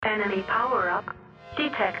Enemy power-up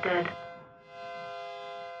detected.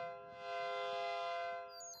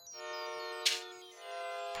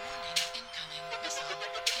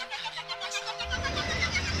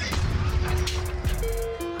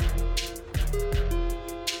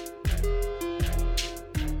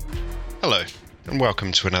 Hello, and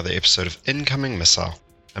welcome to another episode of Incoming Missile,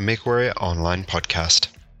 a MechWarrior online podcast.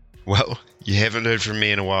 Well, you haven't heard from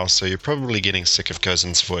me in a while, so you're probably getting sick of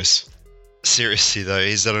Kozen's voice. Seriously though,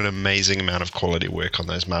 he's done an amazing amount of quality work on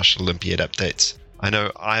those Martial Olympiad updates. I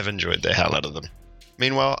know I've enjoyed the hell out of them.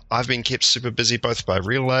 Meanwhile, I've been kept super busy both by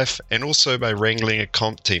real life and also by wrangling a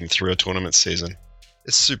comp team through a tournament season.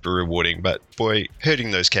 It's super rewarding, but boy, herding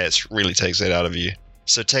those cats really takes that out of you.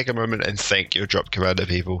 So take a moment and thank your drop commander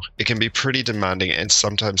people. It can be pretty demanding and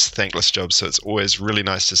sometimes thankless jobs, so it's always really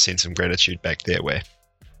nice to send some gratitude back their way.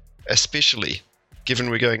 Especially given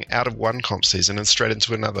we're going out of one comp season and straight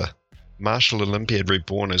into another. Martial Olympiad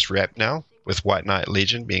Reborn is wrapped now, with White Knight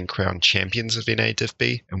Legion being crowned champions of NA Div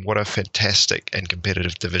B, and what a fantastic and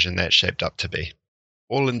competitive division that shaped up to be.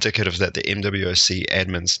 All indicative that the MWOC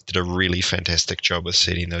admins did a really fantastic job with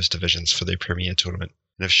seeding those divisions for their premier tournament,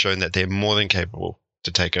 and have shown that they're more than capable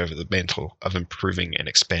to take over the mantle of improving and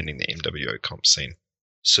expanding the MWO comp scene.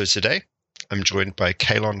 So today, I'm joined by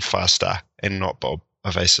Kalon Farstar and Not Bob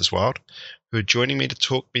of Aces Wild, who are joining me to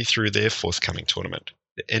talk me through their forthcoming tournament,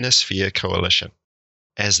 the Inner Sphere Coalition.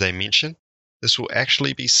 As they mention, this will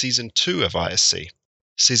actually be Season 2 of ISC,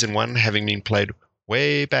 Season 1 having been played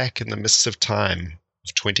way back in the mists of time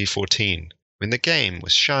of 2014, when the game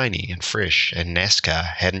was shiny and fresh and NASCAR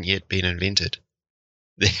hadn't yet been invented.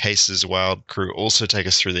 The Aces Wild crew also take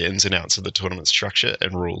us through the ins and outs of the tournament structure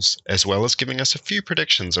and rules, as well as giving us a few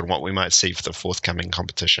predictions on what we might see for the forthcoming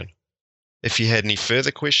competition. If you had any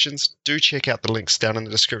further questions, do check out the links down in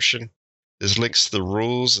the description. There's links to the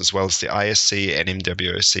rules as well as the ISC and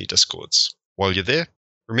MWOC discords. While you're there,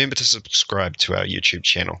 remember to subscribe to our YouTube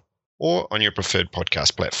channel or on your preferred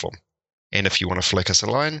podcast platform. And if you want to flick us a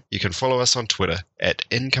line, you can follow us on Twitter at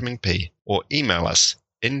IncomingP or email us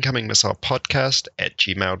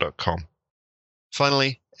incomingmissilepodcast@gmail.com.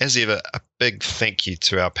 Finally, as ever, a big thank you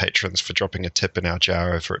to our patrons for dropping a tip in our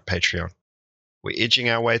jar over at Patreon. We're edging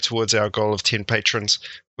our way towards our goal of 10 patrons,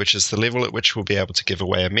 which is the level at which we'll be able to give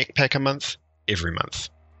away a mech pack a month, every month.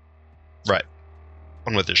 Right,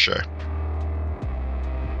 on with the show.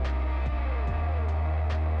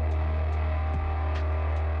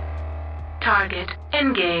 Target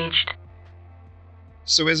engaged.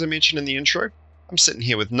 So as I mentioned in the intro, I'm sitting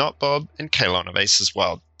here with Not Bob and Kalon of Aces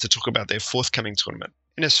Wild to talk about their forthcoming tournament,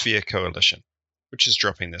 Inner Sphere Coalition, which is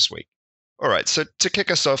dropping this week. Alright, so to kick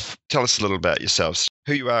us off, tell us a little about yourselves,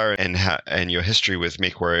 who you are and your history with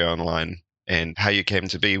MechWarrior Online, and how you came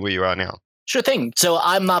to be where you are now. Sure thing. So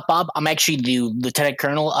I'm Not Bob. I'm actually the Lieutenant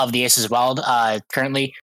Colonel of the Aces Wild.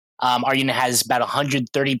 Currently, our unit has about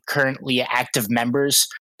 130 currently active members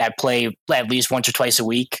that play at least once or twice a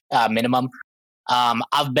week, minimum.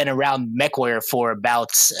 I've been around MechWarrior for about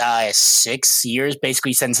 6 years,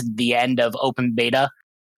 basically since the end of open beta.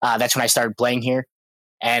 That's when I started playing here.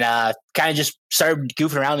 And kind of just started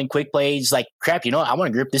goofing around in quick plays, like, crap, I want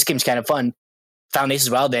to group. This game's kind of fun. Found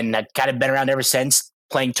Aces Wild, and I've kind of been around ever since,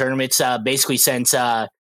 playing tournaments, basically since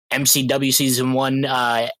MCW Season 1,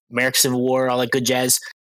 American Civil War, all that good jazz.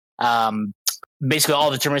 Basically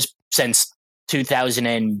all the tournaments since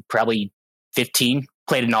 2015,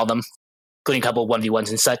 played in all of them, including a couple of 1v1s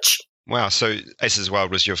and such. Wow, so Aces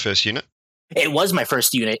Wild was your first unit? It was my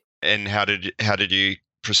first unit. And how did you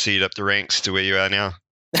proceed up the ranks to where you are now?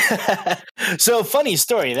 So, funny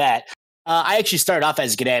story that. I actually started off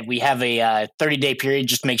as a cadet. We have a 30-day period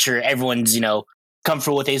just to make sure everyone's,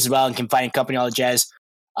 comfortable with Aces Wild and can find a company, all the jazz.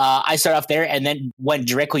 I started off there and then went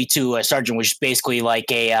directly to a sergeant, which is basically like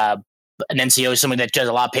an NCO, someone that does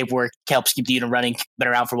a lot of paperwork, helps keep the unit running, been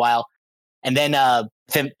around for a while. And then that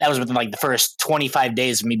was within like the first 25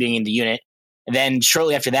 days of me being in the unit. And then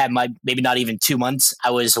shortly after that, maybe not even 2 months,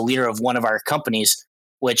 I was the leader of one of our companies,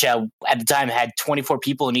 which at the time had 24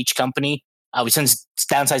 people in each company. We since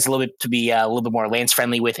downsized a little bit to be a little bit more Lance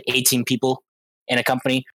friendly with 18 people in a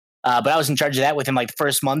company. But I was in charge of that within like the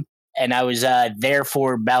first month. And I was there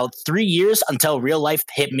for about 3 years until real life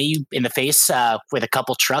hit me in the face with a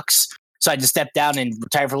couple trucks. So I just stepped down and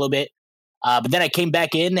retired for a little bit. But then I came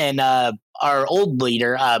back in, and our old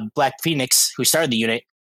leader, Black Phoenix, who started the unit,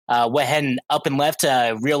 went ahead and up and left.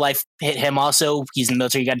 Real life hit him also. He's in the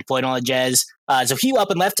military, got deployed and all the jazz. So he up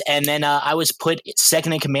and left, and then I was put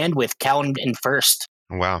second in command with Callan in first.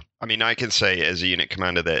 Wow. I mean, I can say as a unit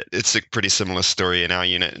commander that it's a pretty similar story in our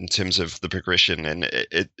unit in terms of the progression, and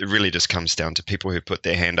it really just comes down to people who put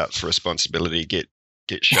their hand up for responsibility get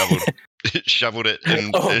get shoveled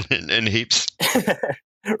it in heaps.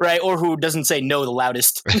 Right, or who doesn't say no the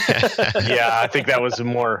loudest. Yeah, I think that was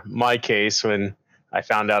more my case when I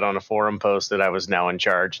found out on a forum post that I was now in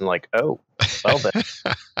charge, and like, oh, well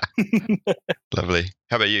then. Lovely.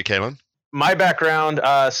 How about you, Kalen? My background,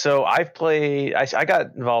 so I've played, I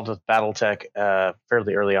got involved with Battletech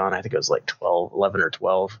fairly early on. I think it was like 11 or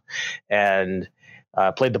 12, and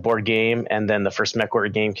played the board game, and then the first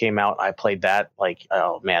MechWarrior game came out. I played that, like,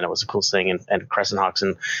 oh man, it was the coolest thing, and Crescent Hawks,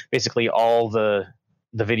 and basically all the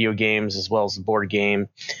video games as well as the board game.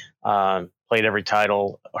 Played every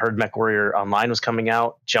title. Heard MechWarrior Online was coming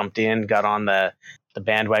out, jumped in, got on the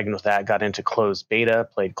bandwagon with that, got into closed beta,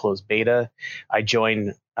 played closed beta. I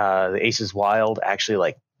joined the Aces Wild actually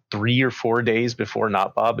like 3 or 4 days before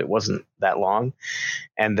Not Bob. It wasn't that long.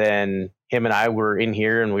 And then him and I were in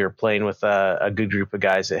here and we were playing with a good group of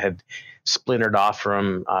guys that had splintered off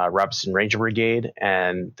from Robinson Ranger Brigade,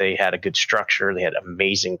 and they had a good structure. They had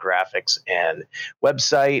amazing graphics and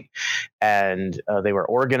website, and they were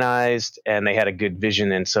organized, and they had a good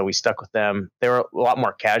vision. And so we stuck with them. They were a lot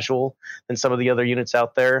more casual than some of the other units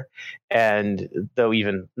out there. And though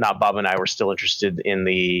even Not Bob and I were still interested in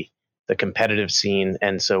the competitive scene.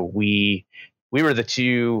 And so we were the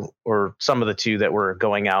two, or some of the two, that were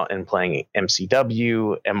going out and playing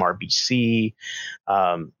MCW, MRBC,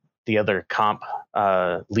 the other comp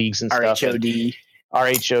leagues and stuff.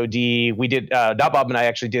 RHOD. We did. Not Bob and I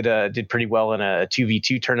actually did pretty well in a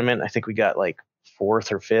 2v2 tournament. I think we got like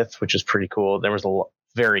 4th or 5th, which is pretty cool. There was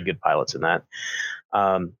very good pilots in that.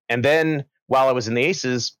 And then while I was in the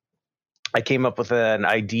Aces, I came up with an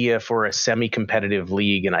idea for a semi-competitive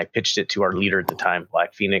league, and I pitched it to our leader at the time,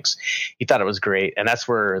 Black Phoenix. He thought it was great, and that's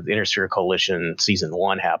where the Intersphere Coalition Season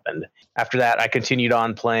 1 happened. After that, I continued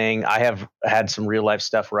on playing. I have had some real-life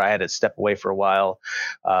stuff where I had to step away for a while.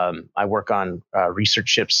 I work on research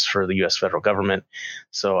ships for the U.S. federal government,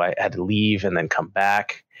 so I had to leave and then come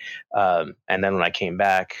back. And then when I came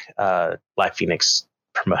back, Black Phoenix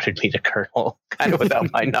promoted me to colonel kind of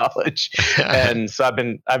without my knowledge. And so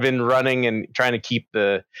I've been running and trying to keep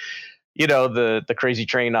the crazy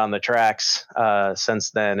train on the tracks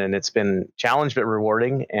since then, and it's been challenged but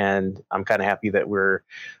rewarding, and I'm kind of happy that we're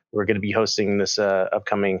going to be hosting this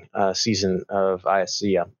upcoming season of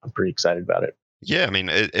ISC. I'm pretty excited about it. Yeah, I mean,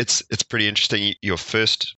 it's pretty interesting. Your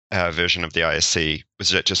first version of the ISC, was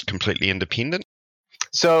that just completely independent?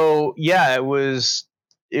 So yeah, it was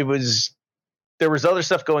there was other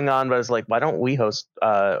stuff going on, but I was like, why don't we host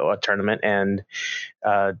a tournament? And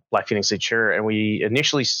Black Phoenix said, sure. And we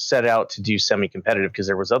initially set out to do semi-competitive because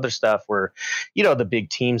there was other stuff where, the big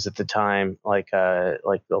teams at the time, like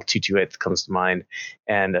Bill 228 comes to mind,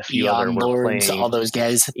 and a few other were Lords, playing. all those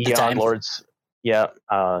guys at the time. Lords, yeah.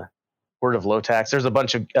 Word of Lotax. There's a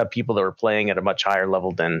bunch of people that were playing at a much higher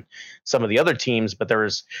level than some of the other teams, but there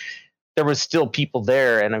was still people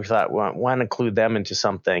there, and I thought, well, why not include them into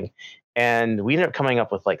something? And we ended up coming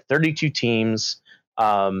up with like 32 teams,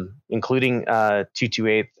 including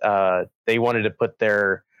 228. They wanted to put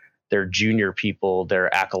their junior people,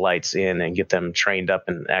 their acolytes in and get them trained up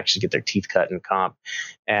and actually get their teeth cut in comp.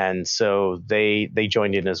 And so they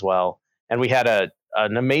joined in as well. And we had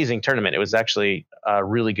an amazing tournament. It was actually a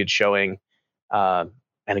really good showing. And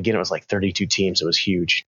again, it was like 32 teams. It was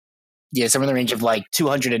huge. Yeah, somewhere in the range of like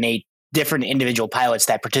 208 different individual pilots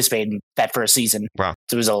that participated in that first season. Wow.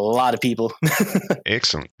 So it was a lot of people.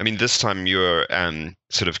 Excellent. I mean, this time you're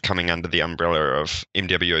sort of coming under the umbrella of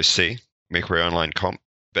MWOC, MechWarrior Online Comp,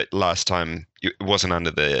 but last time it wasn't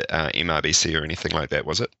under the MRBC or anything like that,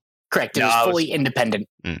 was it? Correct. It was fully independent.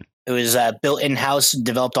 Mm. It was built in-house,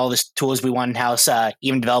 developed all the tools we want in-house,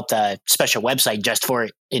 even developed a special website just for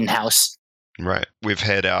it in-house. Right. We've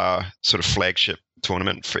had our sort of flagship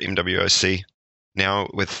tournament for MWOC. Now,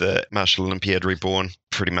 with the Martial Olympiad Reborn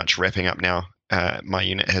pretty much wrapping up now, my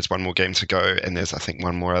unit has one more game to go, and there's, I think,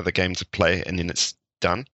 one more other game to play, and then it's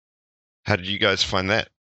done. How did you guys find that?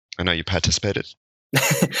 I know you participated.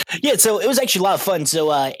 Yeah, so it was actually a lot of fun. So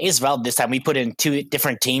Isval, this time, we put in 2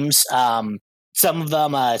 different teams. Some of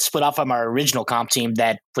them split off from our original comp team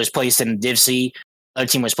that was placed in Div C. Other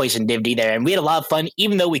team was placed in Div D there, and we had a lot of fun,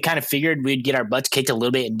 even though we kind of figured we'd get our butts kicked a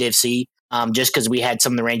little bit in Div C, just because we had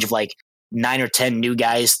some in the range of like 9 or 10 new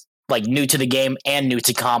guys, like new to the game and new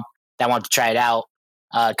to comp, that wanted to try it out,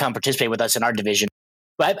 come participate with us in our division.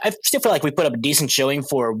 But I still feel like we put up a decent showing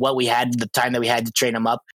for what we had, the time that we had to train them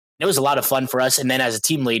up. It was a lot of fun for us. And then as a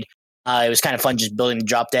team lead, it was kind of fun just building the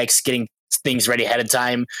drop decks, getting things ready ahead of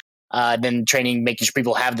time, then training, making sure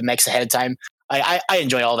people have the mechs ahead of time. I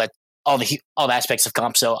enjoy all that, all the aspects of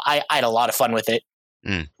comp. So I had a lot of fun with it.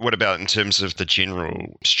 What about in terms of the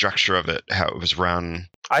general structure of it, how it was run?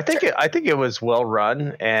 I think it was well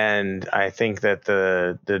run, and I think that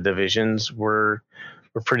the divisions were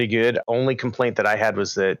pretty good. Only complaint that I had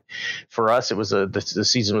was that for us, it was the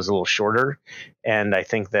season was a little shorter, and I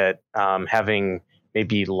think that having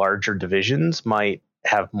maybe larger divisions might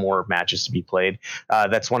have more matches to be played.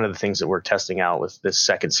 That's one of the things that we're testing out with this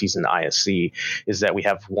second season ISC, is that we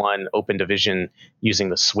have one open division using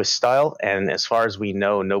the Swiss style, and as far as we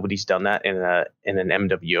know, nobody's done that in an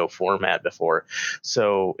MWO format before.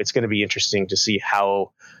 So it's going to be interesting to see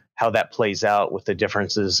how that plays out with the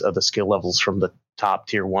differences of the skill levels from the top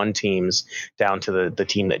tier 1 teams down to the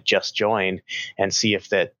team that just joined, and see if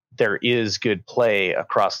that there is good play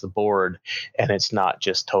across the board and it's not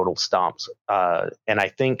just total stomps. And I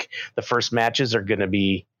think the first matches are going to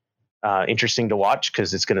be interesting to watch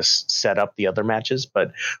because it's going to set up the other matches,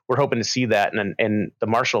 but we're hoping to see that. And the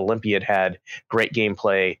Marshall Olympiad had great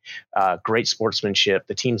gameplay, great sportsmanship.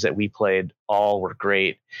 The teams that we played all were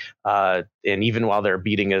great. And even while they're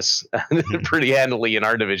beating us pretty handily in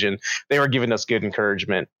our division, they were giving us good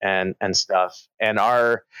encouragement and stuff. And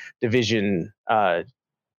our division,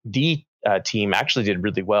 D team actually did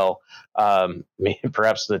really well.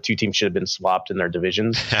 Perhaps the two teams should have been swapped in their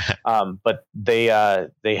divisions, but they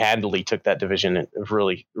handily took that division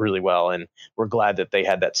really, really well, and we're glad that they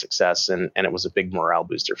had that success, and it was a big morale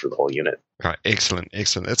booster for the whole unit. Right, excellent.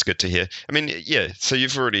 That's good to hear. I mean, yeah. So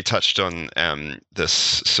you've already touched on this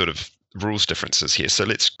sort of rules differences here. So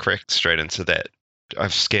let's crack straight into that.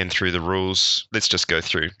 I've scanned through the rules. Let's just go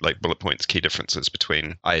through like bullet points, key differences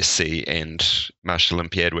between ISC and Marshall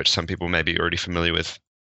Olympiad, which some people may be already familiar with.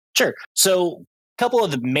 Sure. So a couple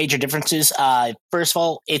of the major differences. First of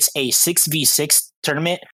all, it's a 6v6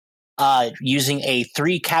 tournament using a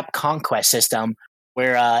 3-cap conquest system,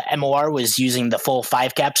 where MOR was using the full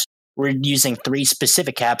 5 caps. We're using 3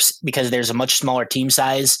 specific caps because there's a much smaller team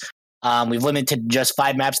size. We've limited just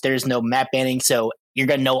 5 maps. There's no map banning, so you're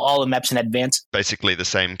going to know all the maps in advance. Basically the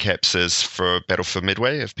same caps as for Battle for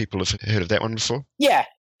Midway, if people have heard of that one before. Yeah,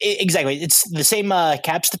 exactly. It's the same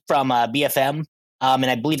caps from BFM, and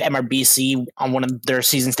I believe MRBC on one of their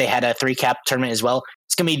seasons, they had a 3-cap tournament as well.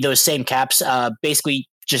 It's going to be those same caps. Basically,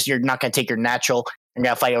 just you're not going to take your natural. You're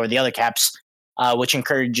going to fight over the other caps, which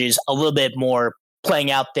encourages a little bit more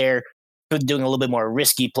playing out there, doing a little bit more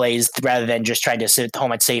risky plays rather than just trying to sit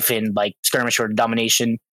home at safe in like skirmish or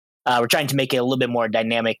domination. We're trying to make it a little bit more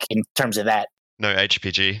dynamic in terms of that. No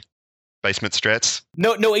HPG, basement strats.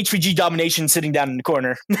 No HPG domination sitting down in the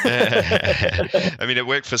corner. I mean, it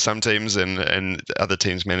worked for some teams, and other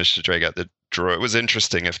teams managed to drag out the draw. It was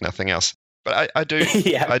interesting, if nothing else. But I do,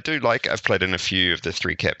 yeah. I do like. I've played in a few of the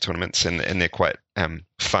 3-cap tournaments, and they're quite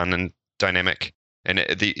fun and dynamic. And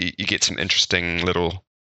you get some interesting little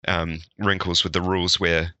wrinkles with the rules,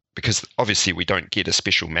 because obviously we don't get a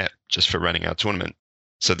special map just for running our tournament.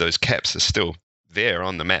 So those caps are still there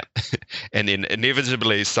on the map. And then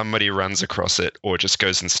inevitably somebody runs across it or just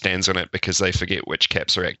goes and stands on it because they forget which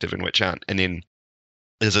caps are active and which aren't. And then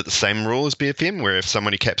is it the same rule as BFM, where if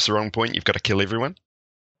somebody caps the wrong point, you've got to kill everyone?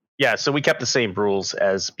 Yeah, so we kept the same rules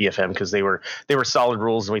as BFM because they were solid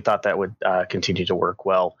rules, and we thought that would continue to work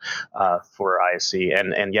well for ISC.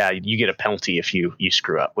 And yeah, you get a penalty if you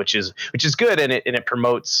screw up, which is good, and it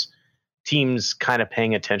promotes teams kind of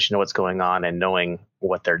paying attention to what's going on and knowing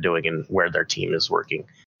what they're doing and where their team is working.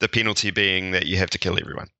 The penalty being that you have to kill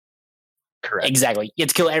everyone. Correct. Exactly. You have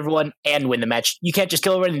to kill everyone and win the match. You can't just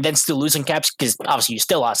kill everyone and then still lose on caps, because obviously you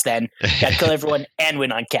still lost then. You got to kill everyone and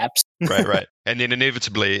win on caps. Right. And then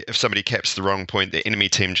inevitably, if somebody caps the wrong point, the enemy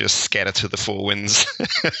team just scatter to the 4 winds.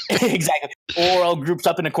 Exactly. Or all groups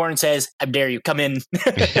up in a corner and says, I dare you, come in.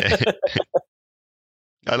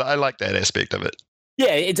 I like that aspect of it.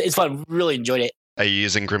 Yeah, it's fun. Really enjoyed it. Are you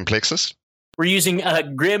using Grim Plexus? We're using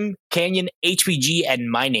Grim, Canyon, HPG, and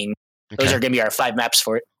Mining. Those are going to be our 5 maps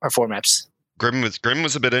for it, or 4 maps. Grim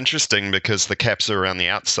was a bit interesting because the caps are around the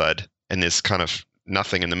outside and there's kind of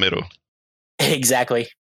nothing in the middle. Exactly.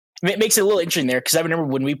 It makes it a little interesting there, because I remember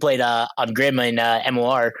when we played on Grim and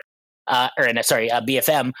MOR,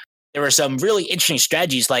 BFM, there were some really interesting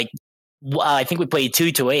strategies. Like, I think we played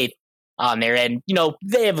 2-8 on there, and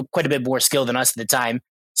they have quite a bit more skill than us at the time.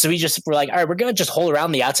 So we just were like, all right, we're going to just hold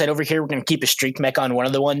around the outside over here. We're going to keep a streak mech on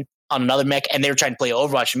on another mech, and they were trying to play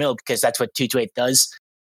Overwatch in the middle because that's what 2-8 does.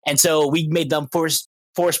 And so we made them force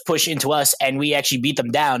push into us, and we actually beat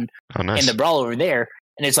them down in the brawl over there.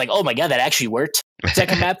 And it's like, oh my God, that actually worked.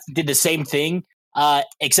 Second map did the same thing,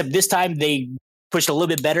 except this time they pushed a little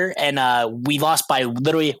bit better, and we lost by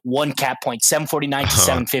literally 1 cap point, 749 to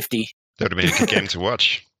 750. That would have been a good game to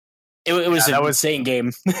watch. It was Yeah, an that was- insane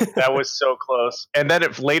game. That was so close. And then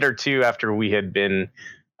later too, after we had been,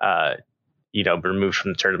 removed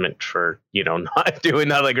from the tournament for not doing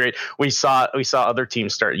that great, we saw other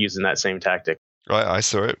teams start using that same tactic. I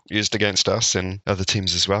saw it used against us and other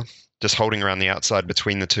teams as well. Just holding around the outside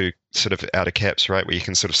between the two sort of outer caps, right, where you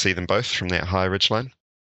can sort of see them both from that high ridge line.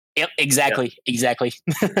 Yep, exactly.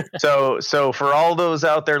 So for all those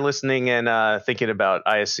out there listening and thinking about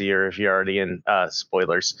ISC, or if you're already in,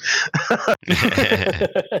 spoilers.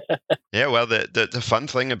 Yeah, well, the fun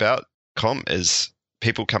thing about comp is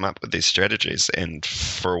people come up with these strategies, and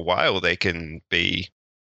for a while they can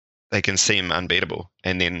seem unbeatable,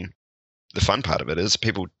 and then the fun part of it is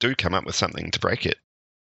people do come up with something to break it.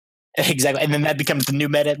 Exactly, and then that becomes the new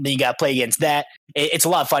meta. Then you got to play against that. It's a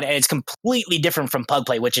lot of fun, and it's completely different from pug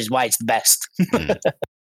play, which is why it's the best.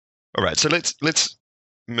 All right, so let's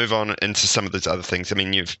move on into some of those other things. I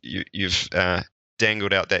mean, you've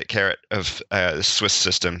dangled out that carrot of the Swiss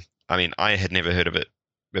system. I mean, I had never heard of it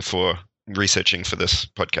before researching for this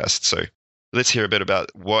podcast. So let's hear a bit about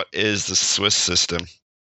what is the Swiss system.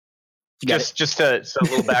 Just a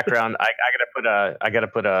little background. I gotta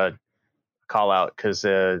put a call out because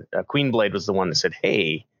Queen Blade was the one that said,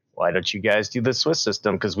 "Hey, why don't you guys do the Swiss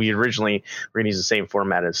system?" Because we originally were going to use the same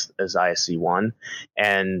format as ISC1,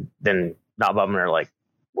 and then Notbob and I are like,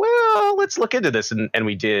 "Well, let's look into this," and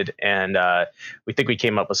we did, and we think we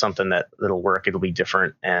came up with something that'll work. It'll be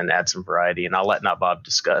different and add some variety, and I'll let Notbob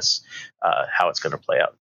discuss how it's going to play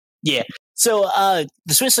out. Yeah. So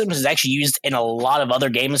the Swiss system is actually used in a lot of other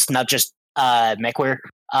games, not just MechWarrior.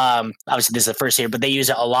 Obviously, this is the first year, but they use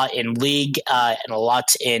it a lot in League and a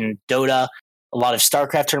lot in Dota. A lot of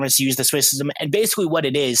StarCraft tournaments use the Swiss system, and basically what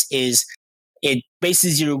it is it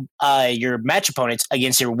bases your match opponents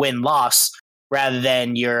against your win-loss rather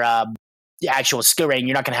than your actual skill rating.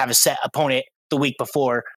 You're not going to have a set opponent the week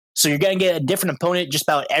before, so you're going to get a different opponent just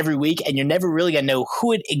about every week, and you're never really going to know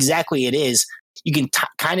who it exactly it is. You can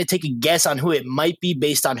kind of take a guess on who it might be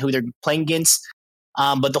based on who they're playing against.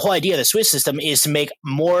 But the whole idea of the Swiss system is to make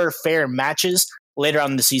more fair matches later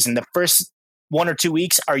on in the season. The first 1 or 2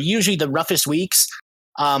 weeks are usually the roughest weeks,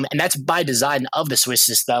 and that's by design of the Swiss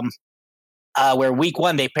system, where week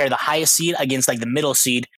 1 they pair the highest seed against the middle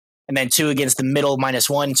seed, and then 2 against the middle -1,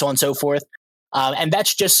 so on and so forth. And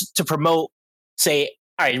that's just to promote, say,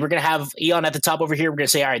 all right, we're going to have Eon at the top over here. We're going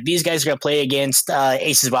to say, all right, these guys are going to play against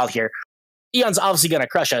Aces Wild here. Eon's obviously going to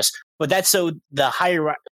crush us, but that's so the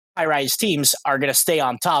high-rise teams are going to stay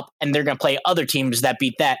on top, and they're going to play other teams that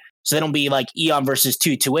beat that. So they don't be like Eon versus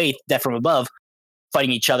 228, Death from Above,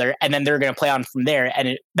 fighting each other, and then they're going to play on from there.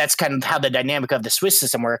 And that's kind of how the dynamic of the Swiss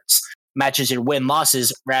system works. Matches your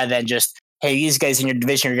win-losses rather than just, hey, these guys in your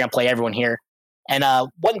division are going to play everyone here. And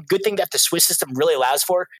one good thing that the Swiss system really allows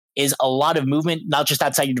for is a lot of movement, not just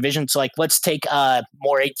outside your division. So let's take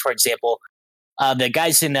More 8, for example. The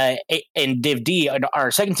guys in Div D, our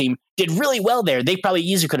second team, did really well there. They probably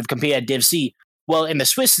easily could have competed at Div C. Well, in the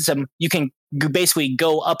Swiss system, you can basically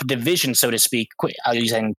go up a division, so to speak. I'll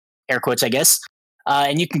use air quotes, I guess.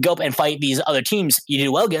 And you can go up and fight these other teams. You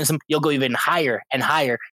do well against them, you'll go even higher and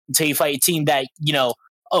higher until you fight a team that,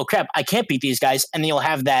 oh crap, I can't beat these guys. And then you'll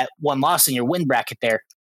have that one loss in your win bracket there.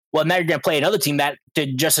 Well, now you're going to play another team that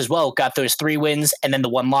did just as well, got those 3 wins, and then the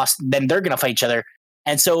 1 loss. Then they're going to fight each other.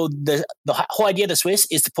 And so the whole idea of the Swiss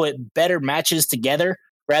is to put better matches together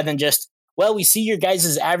rather than just, well, we see your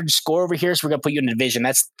guys' average score over here, so we're going to put you in a division.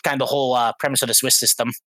 That's kind of the whole premise of the Swiss system.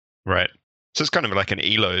 Right. So it's kind of like an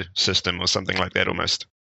ELO system or something like that almost.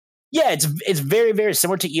 Yeah, it's very, very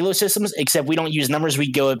similar to ELO systems, except we don't use numbers.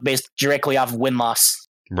 We go based directly off of win-loss.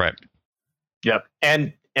 Right. Yep.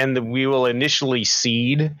 And we will initially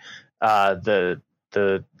seed the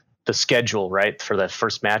schedule, right, for the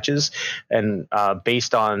first matches, and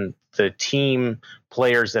based on the team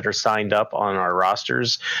players that are signed up on our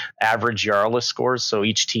rosters, average Jarl list scores. So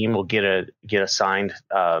each team will get assigned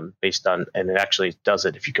based on, and it actually does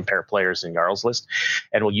it if you compare players in Jarl's list,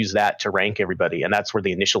 and we'll use that to rank everybody, and that's where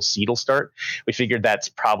the initial seed will start. We figured that's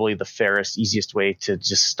probably the fairest, easiest way to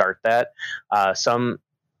just start that.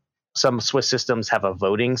 Some Swiss systems have a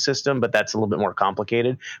voting system, but that's a little bit more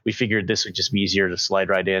complicated. We figured this would just be easier to slide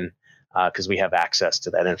right in because we have access to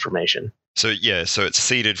that information. So it's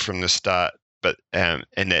seeded from the start, but and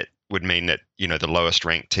that would mean that the lowest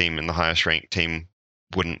ranked team and the highest ranked team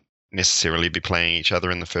wouldn't necessarily be playing each other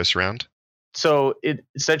in the first round. So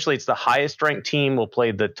essentially it's the highest ranked team will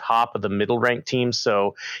play the top of the middle ranked team.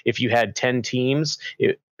 So if you had 10 teams,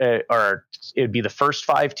 it would be the first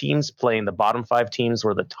 5 teams playing the bottom 5 teams,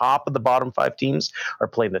 or the top of the bottom 5 teams are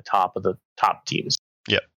playing the top of the top teams.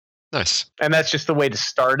 Yep. Nice. And that's just the way to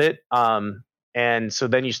start it. And so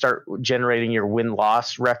then you start generating your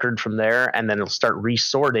win-loss record from there, and then it'll start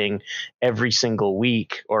resorting every single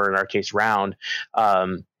week, or in our case, round.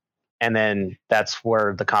 And then that's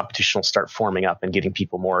where the competition will start forming up and getting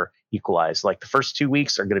people more equalized. Like the first 2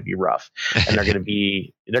 weeks are going to be rough, and they're going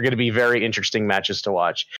to be very interesting matches to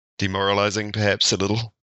watch. Demoralizing, perhaps a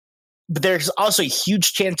little. But there's also a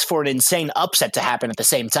huge chance for an insane upset to happen at the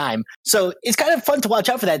same time. So it's kind of fun to watch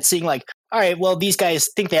out for that, seeing like, all right, well, these guys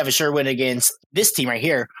think they have a sure win against this team right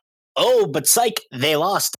here. Oh, but psych, they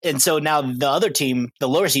lost. And so now the other team, the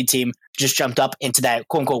lower seed team, just jumped up into that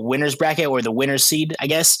quote unquote winners bracket, or the winner's seed, I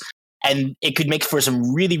guess. And it could make for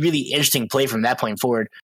some really, really interesting play from that point forward.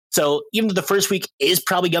 So even though the first week is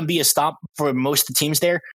probably going to be a stomp for most of the teams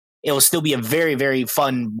there, it will still be a very, very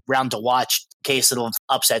fun round to watch in case of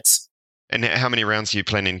upsets. And how many rounds are you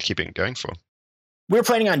planning to keep it going for? We're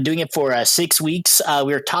planning on doing it for 6 weeks.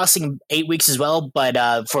 We're tossing 8 weeks as well, but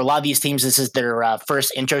for a lot of these teams, this is their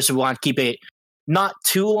first intro, so we want to keep it not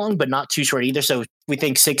too long, but not too short either. So we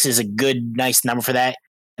think 6 is a good, nice number for that,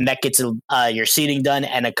 and that gets your seeding done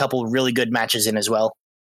and a couple really good matches in as well.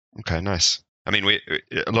 Okay, nice. I mean,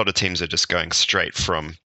 a lot of teams are just going straight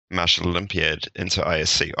from Martial Olympiad into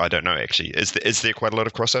ISC. I don't know, actually. Is there quite a lot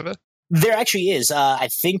of crossover? There actually is. I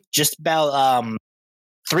think just about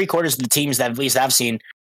 3/4 of the teams that at least I've seen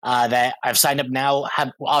that I've signed up now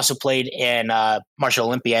have also played in Martial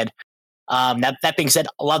Olympiad. That being said,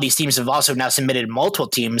 a lot of these teams have also now submitted multiple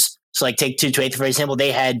teams. So like take 228, for example,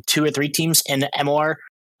 they had 2 or 3 teams in MOR.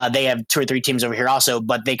 They have 2 or 3 teams over here also,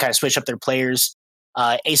 but they kind of switch up their players.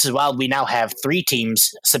 Aces Wild, we now have 3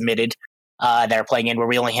 teams submitted that are playing in, where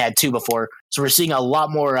we only had 2 before. So we're seeing a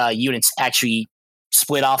lot more units actually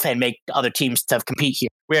split off and make other teams to compete here.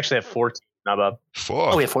 We actually have 4 teams now, Bob.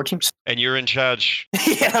 4? Oh, we have 4 teams? And you're in charge.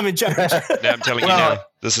 Yeah, I'm in charge. Now I'm telling you now,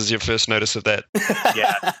 this is your first notice of that.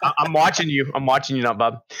 Yeah, I'm watching you. I'm watching you now,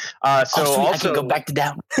 Bob. So also, I can go back to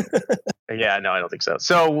down. Yeah, no, I don't think so.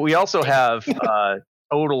 So we also have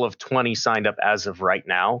total of 20 signed up as of right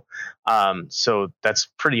now. So that's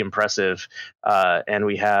pretty impressive. And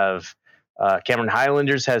we have Cameron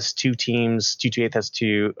Highlanders has 2 teams. 228 has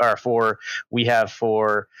 2 or 4. We have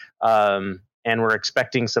 4. And we're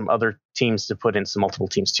expecting some other teams to put in some multiple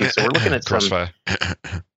teams too. So we're looking at Crossfire.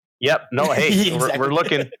 Yep. No. Hey, Exactly. we're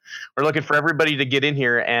looking for everybody to get in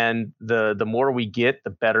here, and the more we get,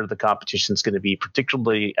 the better the competition is going to be,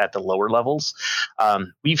 particularly at the lower levels.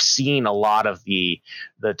 We've seen a lot of the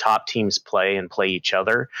top teams play each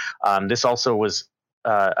other. This also was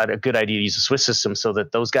a good idea to use a Swiss system so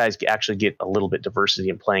that those guys actually get a little bit diversity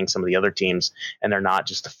in playing some of the other teams, and they're not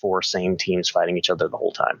just the 4 same teams fighting each other the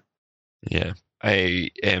whole time. Yeah,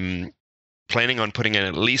 I am planning on putting in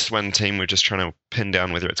at least 1 team. We're just trying to pin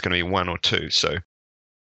down whether it's going to be 1 or 2. So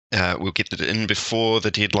we'll get it in before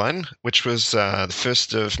the deadline, which was the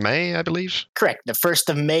 1st of May, I believe. Correct. The 1st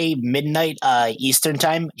of May, midnight Eastern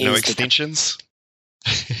time. No extensions?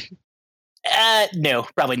 No,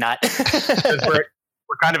 probably not.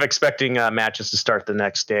 We're kind of expecting matches to start the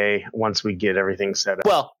next day once we get everything set up.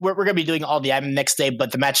 Well, we're going to be doing all the admin next day,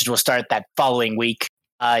 but the matches will start that following week.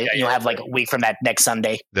 You'll have like a week from that next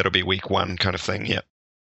Sunday. That'll be week 1 kind of thing, yeah.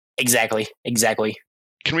 Exactly.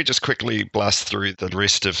 Can we just quickly blast through the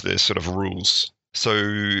rest of the sort of rules? So,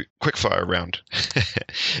 quickfire round.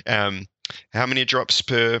 How many drops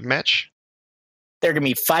per match? There are going to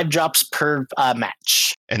be 5 drops per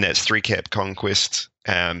match. And that's 3 cap conquest.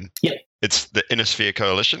 Yep. It's the Innisphere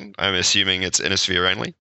Coalition. I'm assuming it's Innisphere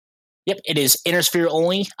only. Yep, it is Innisphere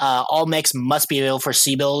only. All mechs must be available for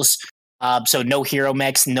C-bills. So no hero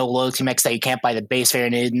mechs, no loyalty mechs that you can't buy the base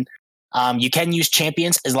variant in. You can use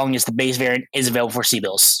champions as long as the base variant is available for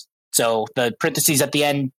C-bills. So the parentheses at the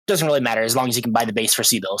end doesn't really matter as long as you can buy the base for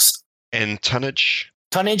C-bills. And tonnage?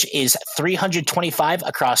 Tonnage is 325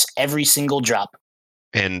 across every single drop.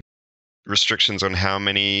 And restrictions on how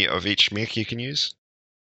many of each mech you can use?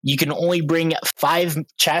 You can only bring 5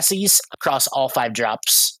 chassis across all 5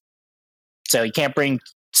 drops. So you can't bring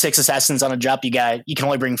 6 assassins on a drop. You can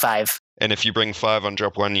only bring 5. And if you bring 5 on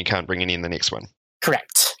drop 1, you can't bring any in the next one.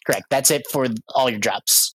 Correct. That's it for all your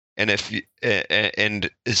drops. And and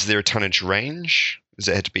is there a tonnage range? Does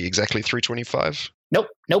it have to be exactly 325?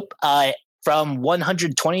 Nope. From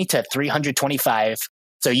 120 to 325.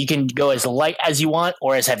 So you can go as light as you want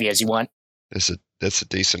or as heavy as you want. That's a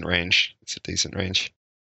decent range.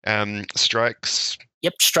 Strikes.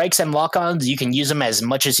 Yep, strikes and lock-ons. You can use them as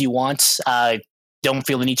much as you want. Don't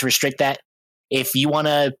feel the need to restrict that. If you want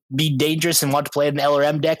to be dangerous and want to play an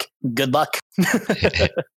LRM deck, good luck.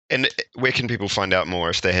 And where can people find out more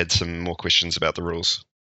if they had some more questions about the rules?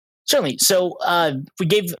 Certainly. So we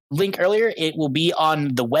gave link earlier. It will be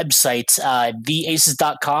on the website,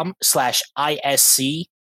 theaces.com/ISC.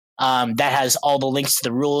 That has all the links to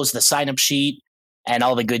the rules, the sign-up sheet, and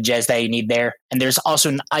all the good jazz that you need there. And there's also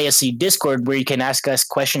an ISC Discord where you can ask us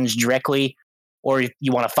questions directly, or if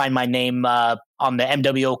you want to find my name on the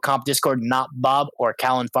MWO Comp Discord, not Bob or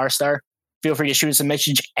Callan Farstar, feel free to shoot us a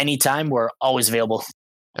message anytime. We're always available.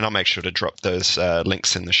 And I'll make sure to drop those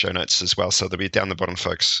links in the show notes as well. So they'll be down the bottom,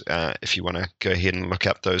 folks, if you want to go ahead and look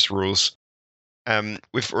up those rules.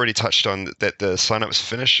 We've already touched on that the sign-ups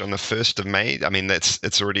finish on the 1st of May. I mean,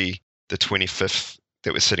 it's already the 25th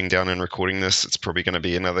that we're sitting down and recording this. It's probably going to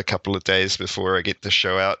be another couple of days before I get the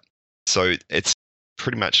show out. So it's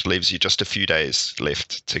pretty much leaves you just a few days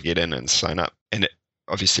left to get in and sign up. And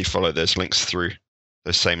obviously follow those links through.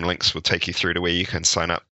 Those same links will take you through to where you can sign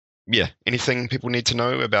up. Yeah. Anything people need to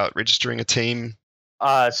know about registering a team?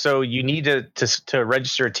 So you need to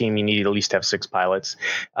register a team. You need to at least have 6 pilots,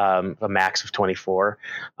 a max of 24.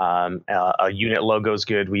 A unit logo is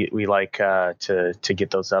good. We like to get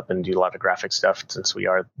those up and do a lot of graphic stuff. Since we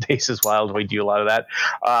are the Aces Wild, we do a lot of that.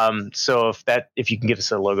 So if you can give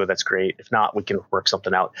us a logo, that's great. If not, we can work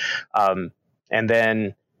something out. And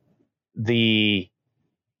then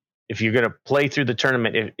if you're going to play through the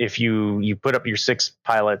tournament, if you put up your 6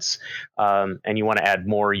 pilots and you want to add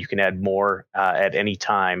more, you can add more at any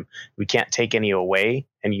time. We can't take any away,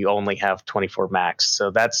 and you only have 24 max. So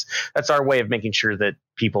that's our way of making sure that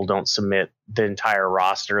people don't submit the entire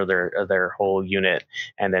roster of their whole unit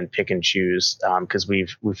and then pick and choose. Because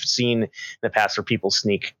we've seen in the past where people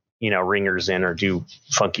sneak ringers in or do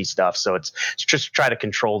funky stuff. So it's just try to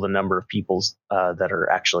control the number of people that are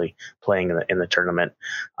actually playing in the tournament.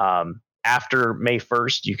 After May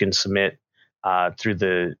 1st, you can submit through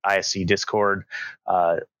the ISC Discord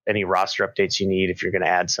any roster updates you need if you're going to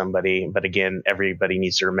add somebody. But again, everybody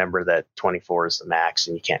needs to remember that 24 is the max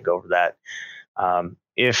and you can't go over that.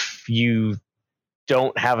 If you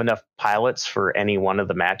don't have enough pilots for any one of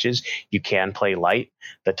the matches, you can play light.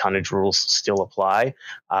 The tonnage rules still apply.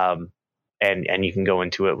 And you can go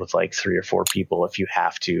into it with like 3 or 4 people if you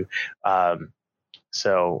have to.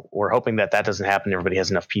 So we're hoping that doesn't happen. Everybody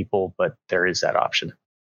has enough people, but there is that option.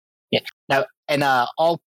 Yeah. Now, and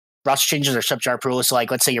all roster changes are subject to approval. So like,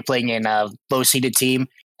 let's say you're playing in a low seeded team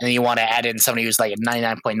and then you want to add in somebody who's like a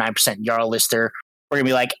 99.9% Jarl lister. We're going to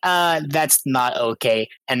be like, that's not okay.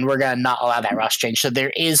 And we're going to not allow that roster change. So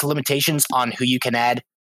there is limitations on who you can add.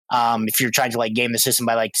 If you're trying to like game the system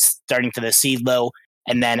by like starting to the seed low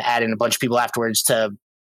and then add in a bunch of people afterwards to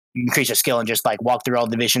increase your skill and just like walk through all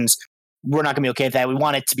divisions, we're not going to be okay with that. We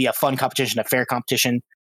want it to be a fun competition, a fair competition.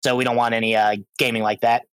 So we don't want any gaming like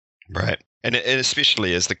that. Right. And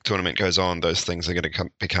especially as the tournament goes on, those things are going to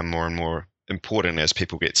become more and more important as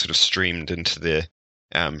people get sort of streamed into their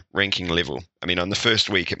ranking level. I mean, on the first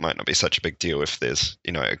week, it might not be such a big deal if there's,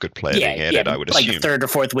 a good player being added, I would assume. Like the 3rd or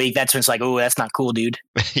 4th week, that's when it's like, oh, that's not cool, dude.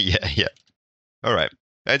 Yeah. All right.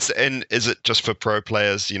 And is it just for pro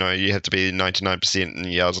players? You have to be 99%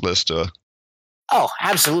 in Jarl's list, or? Oh,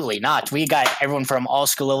 absolutely not. We got everyone from all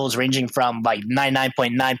skill levels ranging from like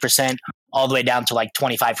 99.9% all the way down to like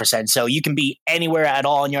 25%. So you can be anywhere at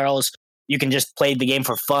all in Jarl's. You can just play the game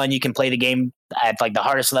for fun. You can play the game at like the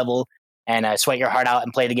hardest level and sweat your heart out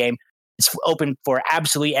and play the game. It's open for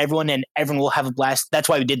absolutely everyone, and everyone will have a blast. That's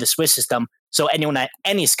why we did the Swiss system. So anyone at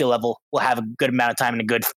any skill level will have a good amount of time and a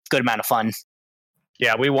good amount of fun.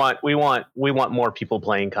 Yeah, we want more people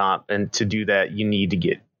playing comp, and to do that, you need to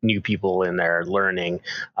get new people in there learning.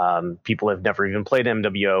 People have never even played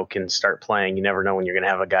MWO can start playing. You never know when you're going to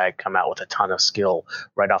have a guy come out with a ton of skill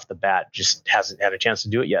right off the bat, just hasn't had a chance to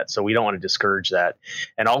do it yet. So we don't want to discourage that.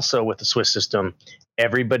 And also with the Swiss system,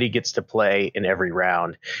 everybody gets to play in every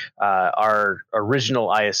round. Our original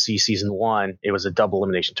ISC season 1, it was a double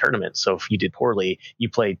elimination tournament. So if you did poorly, you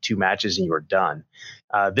played 2 matches and you were done.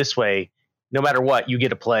 This way, no matter what, you get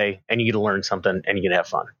to play and you get to learn something and you get to have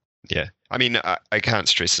fun. Yeah. I mean, I can't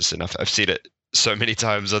stress this enough. I've said it so many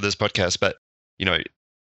times on this podcast, but,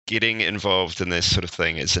 getting involved in this sort of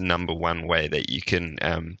thing is the number one way that you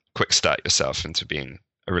can quick start yourself into being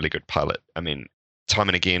a really good pilot. I mean, time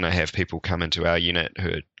and again, I have people come into our unit who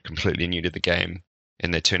are completely new to the game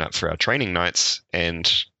and they turn up for our training nights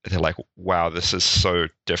and they're like, wow, this is so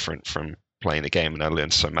different from playing the game. And I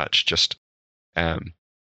learned so much just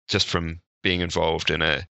from being involved in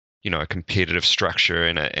a competitive structure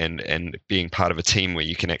and being part of a team where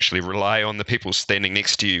you can actually rely on the people standing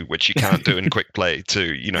next to you, which you can't do in quick play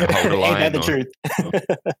to, hold a line. Ain't that the truth?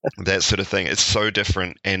 That sort of thing. It's so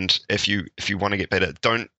different. And if you want to get better,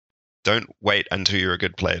 don't wait until you're a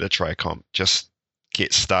good player to try comp. Just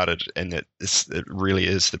get started, and that it really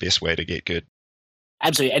is the best way to get good.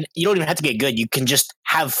 Absolutely. And you don't even have to get good. You can just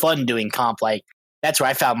have fun doing comp. Like, that's where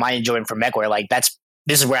I found my enjoyment from MechWarrior. Like, this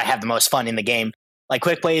is where I have the most fun in the game. Like,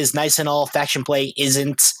 quick play is nice and all. Faction play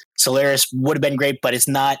isn't. Solaris would have been great, but it's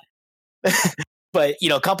not. But,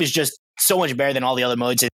 comp is just so much better than all the other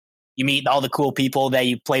modes. You meet all the cool people that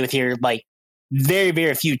you play with here. Like, very,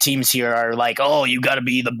 very few teams here are like, oh, you got to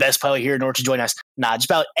be the best player here in order to join us. Nah, just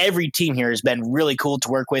about every team here has been really cool to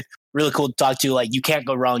work with, really cool to talk to. Like, you can't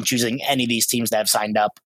go wrong choosing any of these teams that have signed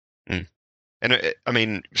up. Mm. And I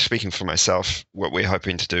mean, speaking for myself, what we're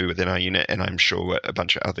hoping to do within our unit, and I'm sure what a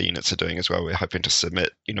bunch of other units are doing as well, we're hoping to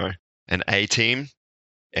submit, an A team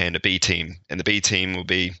and a B team. And the B team will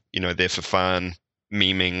be, there for fun,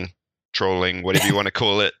 memeing, trolling, whatever you want to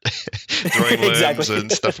call it, throwing worms Exactly.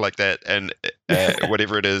 and stuff like that, and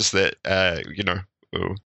whatever it is that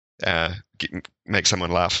will make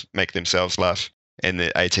someone laugh, make themselves laugh. And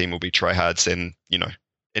the A team will be tryhards, and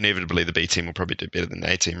inevitably the B team will probably do better than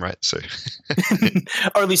the A team, right? So,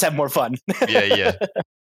 or at least have more fun. yeah.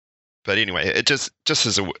 But anyway, it just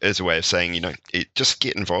as a way of saying, just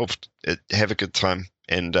get involved, have a good time,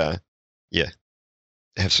 and have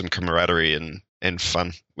some camaraderie and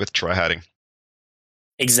fun with tryharding.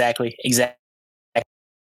 Exactly. All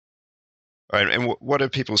right, and what do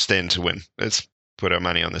people stand to win? Let's put our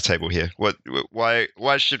money on the table here. Why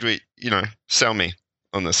should we, sell me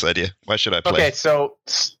on this idea? Why should I play? Okay,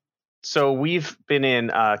 so we've been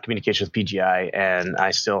in communication with PGI, and I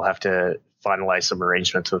still have to finalize some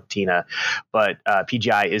arrangements with Tina, but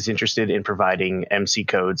PGI is interested in providing MC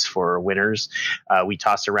codes for winners. We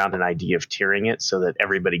tossed around an idea of tiering it so that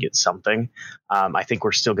everybody gets something. I think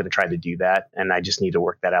we're still going to try to do that, and I just need to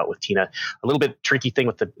work that out with Tina. A little bit tricky thing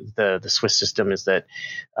with the Swiss system is that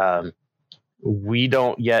we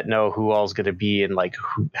don't yet know who all is going to be and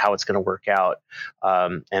how it's going to work out.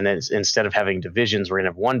 And then instead of having divisions, we're going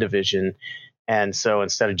to have one division. And so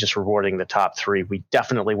instead of just rewarding the top three, we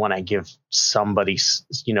definitely want to give somebody,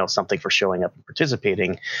 something for showing up and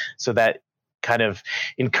participating. So that kind of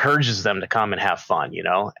encourages them to come and have fun,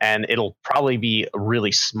 and it'll probably be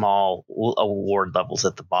really small award levels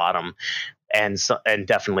at the bottom and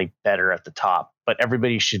definitely better at the top, but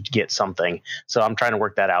everybody should get something. So I'm trying to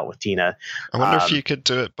work that out with Tina. I wonder if you could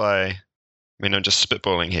do it by, I'm just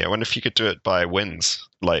spitballing here. I wonder if you could do it by wins.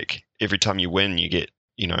 Like every time you win, you get,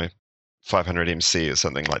 500 MC or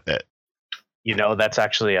something like that. That's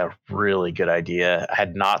actually a really good idea. I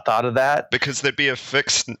had not thought of that. Because there'd be a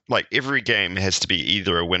fixed, every game has to be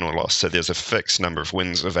either a win or loss. So there's a fixed number of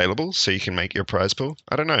wins available so you can make your prize pool.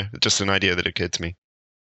 I don't know. Just an idea that occurred to me.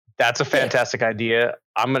 That's a fantastic idea.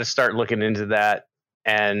 I'm going to start looking into that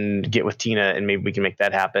and get with Tina, and maybe we can make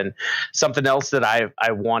that happen. Something else that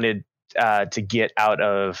I wanted to get out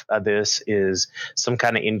of this is some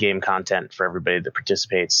kind of in-game content for everybody that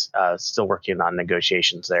participates. Still working on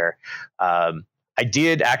negotiations there. I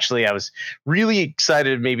was really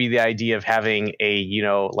excited, maybe the idea of having a,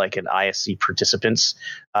 like an ISC participants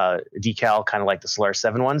decal, kind of like the Solaris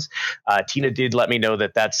 7 ones. Tina did let me know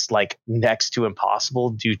that that's next to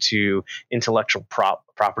impossible due to intellectual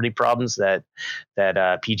property problems that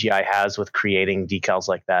PGI has with creating decals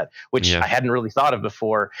like that, which I hadn't really thought of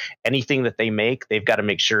before. Anything that they make, they've got to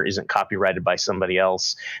make sure isn't copyrighted by somebody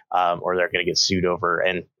else, or they're going to get sued over.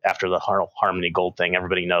 And after the Harmony Gold thing,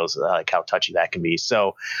 everybody knows how touchy that can be.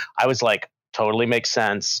 So I was totally makes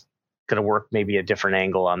sense. Going to work maybe a different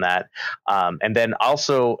angle on that. And then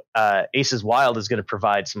also Aces Wild is going to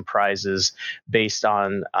provide some prizes based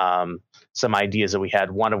on some ideas that we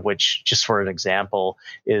had, one of which, just for an example,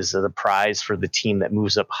 is the prize for the team that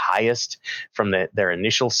moves up highest from their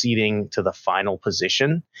initial seeding to the final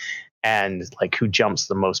position, and who jumps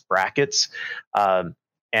the most brackets.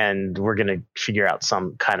 And we're going to figure out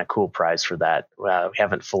some kind of cool prize for that. We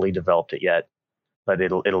haven't fully developed it yet, but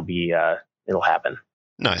it'll happen.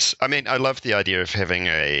 Nice. I love the idea of having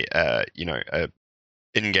a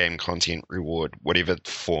in-game content reward, whatever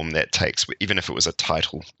form that takes. Even if it was a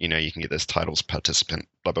title, you can get this titles participant,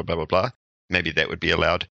 blah blah blah blah blah. Maybe that would be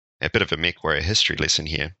allowed. A bit of a MechWarrior history lesson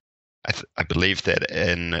here. I believe that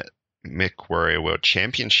in MechWarrior World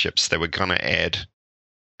Championships, they were gonna add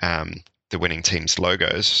the winning team's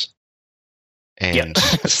logos, and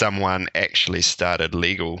someone actually started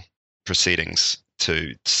legal proceedings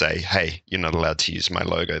to say, hey, you're not allowed to use my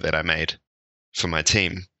logo that I made for my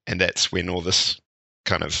team. And that's when all this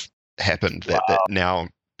kind of happened, that now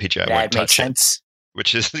PGI won't touch it,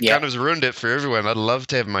 which is kind of ruined it for everyone. I'd love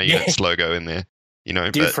to have my unit's logo in there,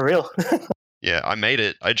 Dude, for real. Yeah, I made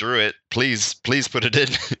it. I drew it. Please put it in.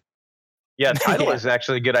 Yeah, title is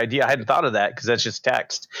actually a good idea. I hadn't thought of that because that's just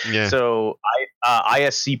text. Yeah. So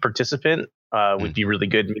ISC participant would be really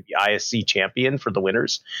good. Maybe ISC champion for the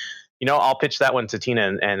winners. I'll pitch that one to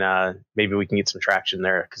Tina, and maybe we can get some traction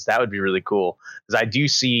there because that would be really cool. Because I do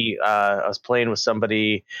see I was playing with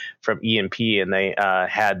somebody from EMP, and they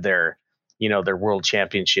had their world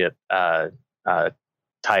championship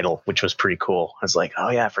title, which was pretty cool. I was like, oh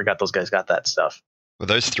yeah, I forgot those guys got that stuff. Well,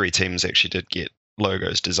 those 3 teams actually did get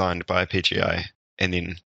logos designed by PGI, and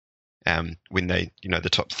then when they, the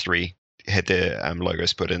top 3 had their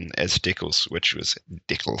logos put in as decals, which was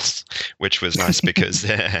nice because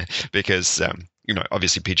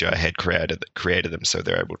obviously PGI had created them, so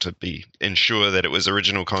they're able to ensure that it was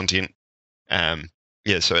original content.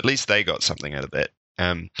 So at least they got something out of that.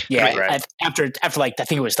 Right. After like I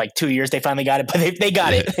think it was like 2 years they finally got it, but they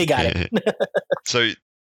got it. They got it. So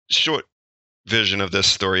short version of this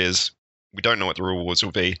story is we don't know what the rewards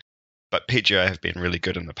will be, but PGI have been really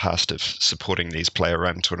good in the past of supporting these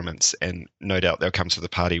player-run tournaments, and no doubt they'll come to the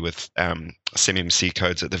party with some MC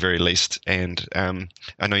codes at the very least. And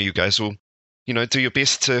I know you guys will, do your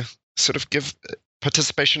best to sort of give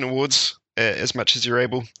participation awards as much as you're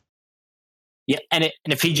able. Yeah, and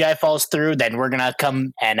if PGI falls through, then we're gonna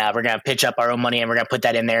come and we're gonna pitch up our own money and we're gonna put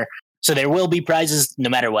that in there. So there will be prizes no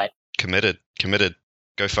matter what. Committed.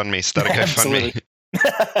 GoFundMe. Start a GoFundMe.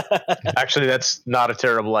 Actually, that's not a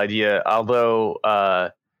terrible idea. Although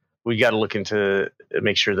we got to look into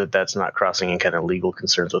make sure that that's not crossing any kind of legal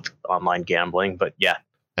concerns with online gambling. But yeah,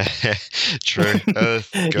 true.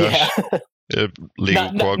 Gosh,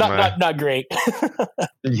 legal quagmire. Not great.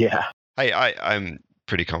 Yeah. Hey, I'm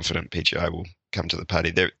pretty confident PGI will come to the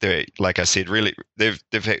party. They're like I said, really, they've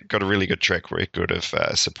got a really good track record of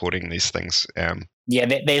supporting these things. Yeah,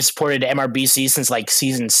 they've supported MRBC since like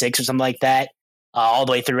season 6 or something like that. All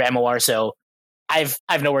the way through MOR, so I've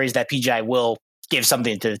no worries that PGI will give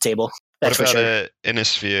something to the table. That's what about for sure. a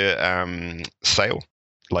Innisphere sale,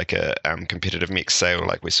 like a competitive mix sale,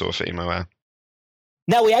 like we saw for MOR?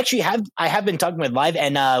 No, we actually have. I have been talking with Live,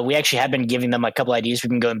 and we actually have been giving them a couple ideas. We've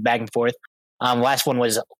been going back and forth. Last one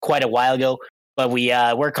was quite a while ago, but we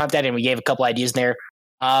were contacted and we gave a couple ideas there.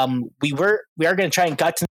 We are going to try and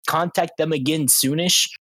contact them again soonish.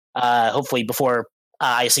 Hopefully before.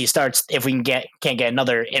 ISC starts, if we can't get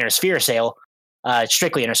another Inner Sphere sale,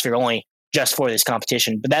 strictly Inner Sphere only, just for this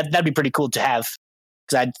competition. But that'd be pretty cool to have,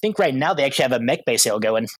 because I think right now they actually have a mech base sale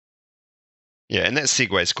going. Yeah, and that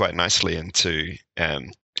segues quite nicely into a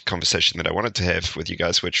conversation that I wanted to have with you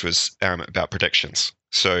guys, which was about predictions.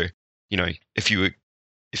 So, if you're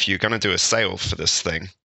going to do a sale for this thing,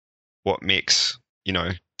 what mechs, do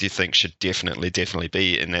you think should definitely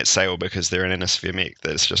be in that sale because they're an Inner Sphere mech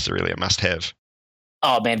that's just really a must-have?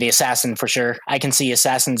 Oh man, the assassin for sure. I can see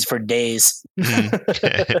assassins for days. with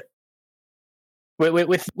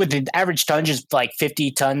the average tonnage is like 50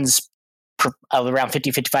 tons, around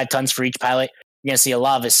 50-55 tons for each pilot. You're gonna see a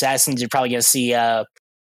lot of assassins. You're probably gonna see what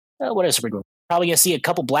else are we doing? Probably gonna see a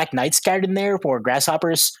couple Black Knights scattered in there for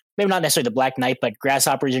grasshoppers. Maybe not necessarily the Black Knight, but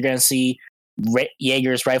grasshoppers. You're gonna see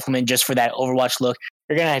Jaegers, riflemen, just for that Overwatch look.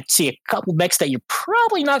 You're gonna see a couple mechs that you're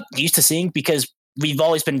probably not used to seeing because we've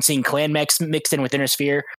always been seeing clan mechs mixed in with Inner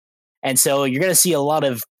Sphere. And so you're going to see a lot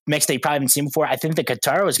of mechs that you probably haven't seen before. I think the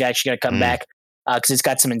Kataro is actually going to come back because it's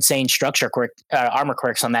got some insane armor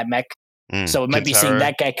quirks on that mech. So it might be seeing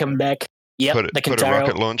that guy come back. Yep, put a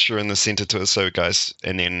rocket launcher in the center torso, guys.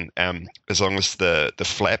 And then as long as the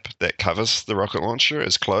flap that covers the rocket launcher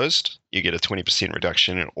is closed, you get a 20%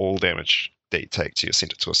 reduction in all damage that you take to your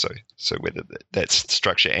center torso. So whether that's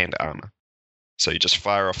structure and armor. So you just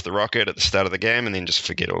fire off the rocket at the start of the game and then just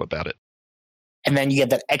forget all about it. And then you get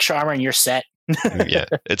that extra armor and you're set. Yeah,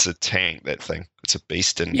 it's a tank, that thing. It's a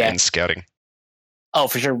beast in scouting. Oh,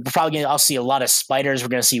 for sure. I'll see a lot of spiders. We're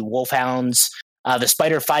going to see wolfhounds. The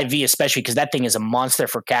Spider 5V especially, because that thing is a monster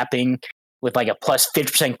for capping with like a plus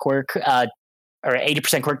 50% quirk or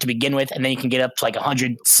 80% quirk to begin with. And then you can get up to like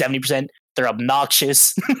 170%. They're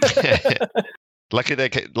obnoxious. Lucky they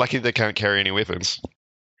can't carry any weapons.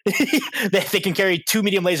 They can carry 2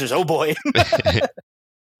 medium lasers. Oh boy.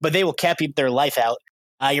 But they will cap their life out.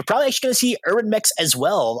 You're probably actually going to see urban mechs as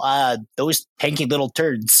well. Those tanky little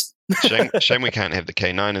turds. Shame we can't have the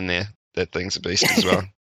K9 in there. That thing's a beast as well.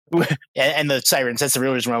 And the sirens. That's the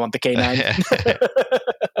real reason why I want the K9.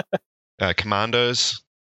 Commandos.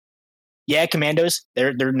 Yeah, commandos.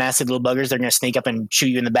 They're nasty little buggers. They're going to sneak up and shoot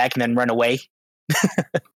you in the back and then run away.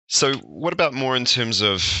 So what about more in terms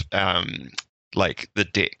of like the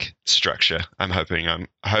deck structure? I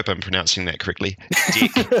hope I'm pronouncing that correctly.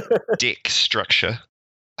 Deck structure.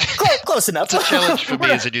 Close enough. It's a challenge for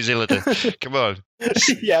me as a New Zealander. Come on.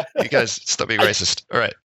 Yeah. You guys, stop being racist. All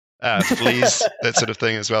right. Fleas, that sort of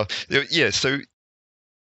thing as well. Yeah, so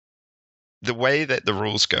the way that the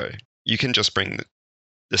rules go, you can just bring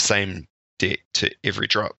the same deck to every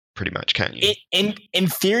drop, pretty much, can't you? In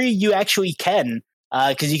theory, you actually can,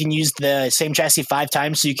 because you can use the same chassis 5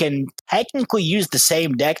 times, so you can technically use the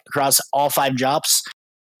same deck across all 5 drops.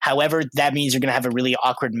 However, that means you're going to have a really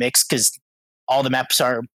awkward mix because all the maps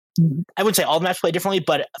are, I wouldn't say all the maps play differently,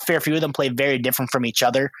 but a fair few of them play very different from each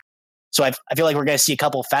other. So I feel like we're going to see a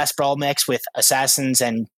couple of fast brawl mechs with assassins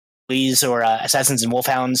and fleas, or assassins and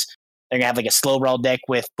wolfhounds. They're going to have like a slow brawl deck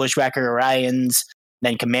with bushwhacker Orions,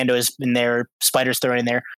 then commandos in there, spiders thrown in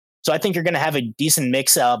there. So I think you're going to have a decent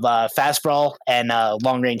mix of fast brawl and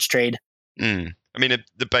long range trade. I mean,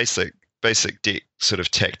 the basic deck sort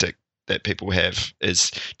of tactic that people have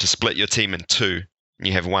is to split your team in 2. And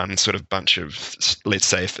you have one sort of bunch of, let's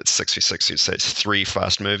say if it's 6v6, you'd say it's 3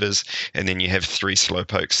 fast movers, and then you have 3 slow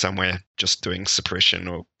pokes somewhere just doing suppression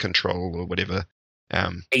or control or whatever.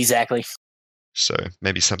 Exactly. So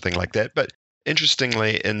maybe something like that. But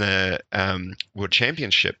interestingly, in the World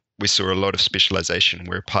Championship, we saw a lot of specialization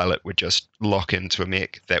where a pilot would just lock into a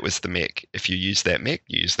mech. That was the mech. If you use that mech,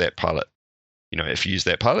 you use that pilot. If you use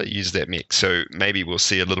that pilot, you use that mech. So maybe we'll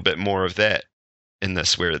see a little bit more of that in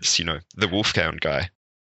this, where it's, the Wolfhound guy.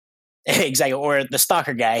 Exactly, or the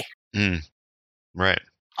Stalker guy. Right.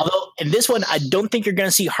 Although in this one, I don't think you're going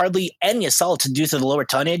to see hardly any assaults due to the lower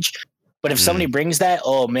tonnage. But if somebody brings that,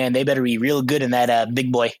 oh man, they better be real good in that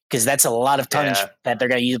big boy, because that's a lot of tonnage that they're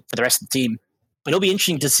going to use for the rest of the team. But it'll be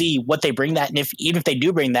interesting to see what they bring that, and even if they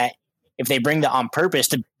do bring that, if they bring that on purpose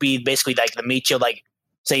to be basically like the meat shield, like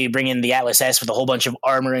say you bring in the Atlas S with a whole bunch of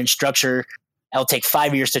armor and structure, it'll take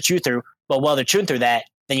 5 years to chew through. But while they're chewing through that,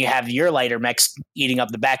 then you have your lighter mechs eating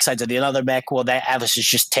up the backsides of the other mech. Well, that Atlas is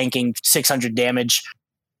just tanking 600 damage.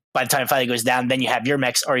 By the time it finally goes down, then you have your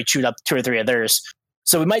mechs already chewed up 2 or 3 of theirs.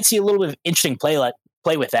 So we might see a little bit of interesting play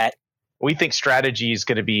with that. We think strategy is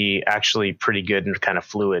going to be actually pretty good and kind of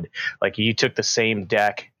fluid. Like you took the same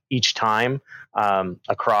deck each time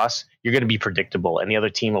across, you're going to be predictable, and the other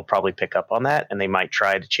team will probably pick up on that, and they might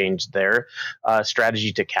try to change their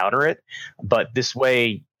strategy to counter it. But this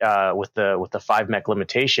way, with the 5 mech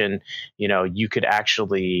limitation, you could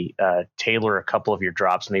actually tailor a couple of your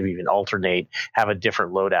drops, maybe even alternate, have a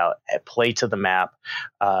different loadout, play to the map.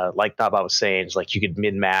 Like Naba was saying, it's like you could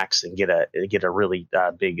min max and get a really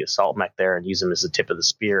big assault mech there and use them as the tip of the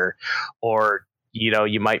spear, or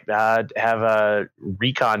you might have a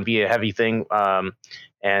recon be a heavy thing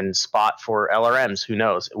and spot for LRMs. Who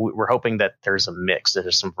knows? We're hoping that there's a mix, that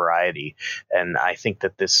there's some variety, and I think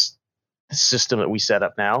that this system that we set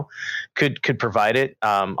up now could provide it.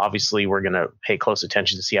 Obviously, we're going to pay close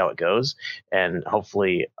attention to see how it goes, and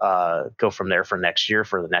hopefully go from there for next year,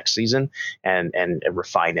 for the next season, and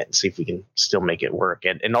refine it and see if we can still make it work.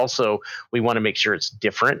 And also, we want to make sure it's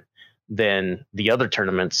different than the other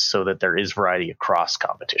tournaments, so that there is variety across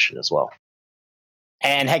competition as well.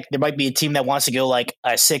 And heck, there might be a team that wants to go like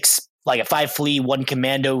a 5 flea, 1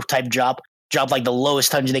 commando type drop like the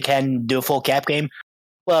lowest tonnage they can, do a full cap game.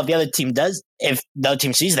 Well, if the other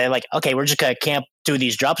team sees that, like, okay, we're just gonna camp 2 of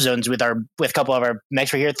these drop zones with a couple of our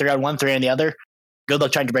mechs right here, 3 on one, 3 on the other. Good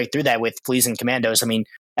luck trying to break through that with fleas and commandos. I mean,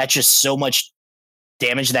 that's just so much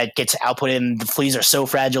damage that gets output in. The fleas are so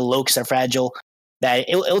fragile, locusts are fragile, that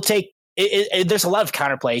it'll take. There's a lot of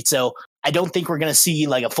counterplay, so I don't think we're going to see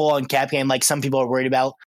like a full-on cap game like some people are worried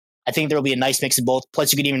about. I think there will be a nice mix of both.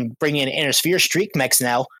 Plus, you could even bring in Inner Sphere Streak mechs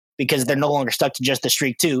now, because they're no longer stuck to just the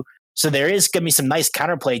Streak 2. So there is going to be some nice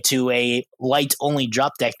counterplay to a light-only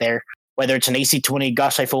drop deck there, whether it's an AC-20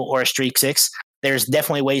 Gauss Rifle or a Streak 6. There's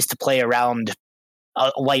definitely ways to play around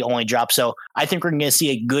a light-only drop. So I think we're going to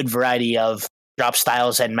see a good variety of drop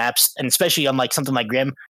styles and maps, and especially on like something like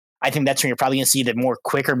Grim, I think that's when you're probably going to see the more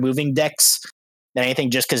quicker moving decks than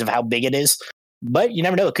anything, just because of how big it is. But you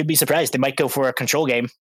never know. It could be surprised. They might go for a control game.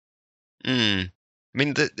 I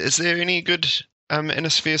mean, is there any good Inner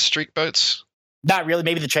Sphere Streak boats? Not really.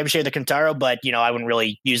 Maybe the Trebuchet or the Kentaro, but, I wouldn't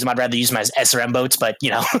really use them. I'd rather use them as SRM boats, but,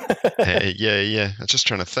 Yeah. I'm just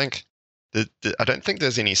trying to think. I don't think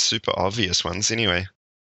there's any super obvious ones anyway.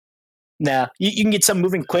 No, you can get some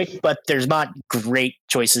moving quick, but there's not great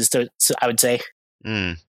choices, I would say.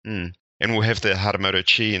 And we'll have the Haramoto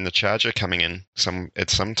Chi and the Charger coming in at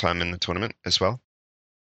some time in the tournament as well,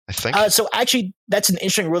 I think. So actually, that's an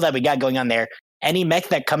interesting rule that we got going on there. Any mech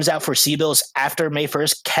that comes out for C-bills after May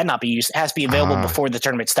 1st cannot be used. It has to be available before the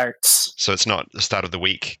tournament starts. So it's not the start of the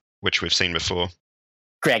week, which we've seen before.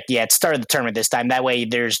 Correct. Yeah, it's start of the tournament this time. That way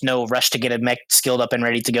there's no rush to get a mech skilled up and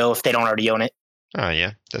ready to go if they don't already own it. Oh,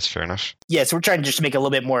 yeah, that's fair enough. Yeah, so we're trying to just make it a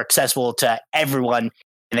little bit more accessible to everyone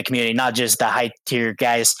in the community, not just the high tier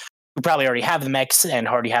guys who probably already have the mechs and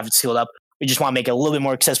already have it sealed up. We just want to make it a little bit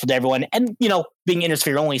more accessible to everyone. And, being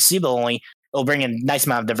Innisphere only, SIBA only, it'll bring in a nice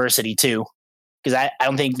amount of diversity too. Because I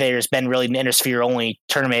don't think there's been really an Innisphere only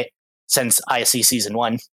tournament since ISC Season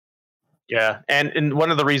 1. Yeah, and one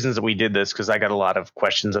of the reasons that we did this, because I got a lot of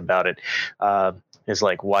questions about it, is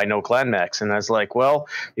like, why no clan mechs? And I was like, well,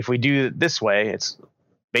 if we do it this way, it's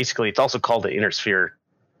also called the Innisphere,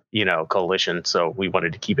 coalition. So we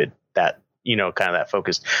wanted to keep it that, kind of that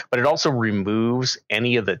focused. But it also removes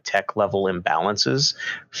any of the tech level imbalances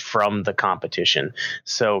from the competition.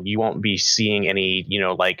 So you won't be seeing any,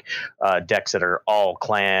 decks that are all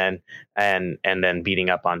clan and then beating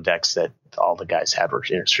up on decks that all the guys had were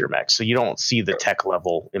Innisphere mechs. So you don't see the tech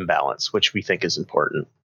level imbalance, which we think is important.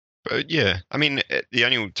 But yeah, I mean, the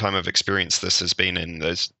only time I've experienced this has been in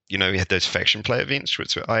those, we had those faction play events,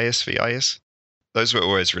 which were IS v IS. Those were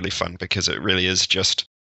always really fun because it really is just,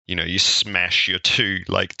 you smash your two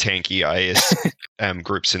like tanky IS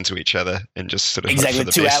groups into each other and just sort of exactly hope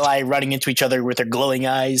for the two best. ally running into each other with their glowing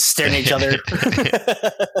eyes, staring at each other.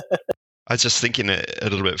 I was just thinking a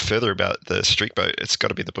little bit further about the streak boat. It's got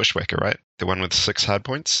to be the Bushwhacker, right? The one with 6 hard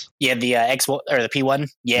points. Yeah, the X or the P1.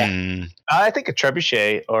 Yeah, I think a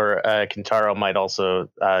Trebuchet or a Kintaro might also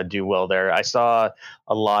do well there. I saw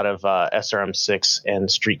a lot of SRM6 and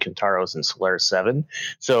Street Kintaros in Solaris 7,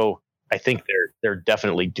 so I think they're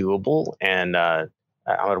definitely doable, and I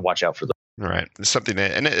would watch out for them. Right, there's something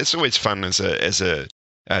there, and it's always fun as a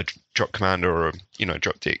drop commander or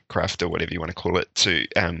drop deck craft or whatever you want to call it to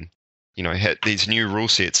hit these new rule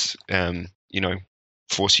sets.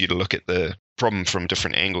 Force you to look at the problem from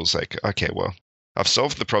different angles. Like, okay, well, I've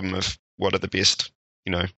solved the problem of what are the best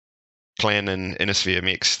clan and Innisphere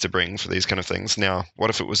mechs to bring for these kind of things. Now, what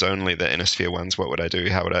if it was only the Innisphere ones? What would I do?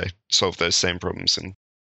 How would I solve those same problems? And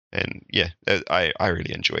yeah, I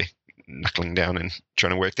really enjoy knuckling down and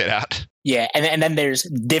trying to work that out. Yeah, and then there's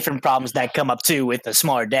different problems that come up too with the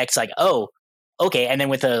smaller decks. Like, oh, okay, and then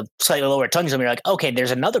with a slightly lower tongue, you're like, okay,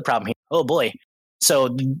 there's another problem here. Oh boy.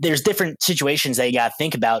 So there's different situations that you got to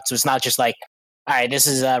think about. So it's not just like, all right, this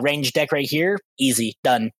is a range deck right here, easy,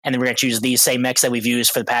 done. And then we're going to choose these same mechs that we've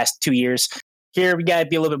used for the past 2 years. Here, we got to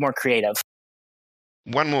be a little bit more creative.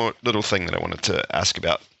 One more little thing that I wanted to ask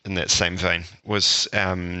about in that same vein was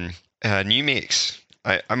new mechs.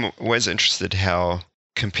 I'm always interested how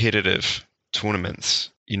competitive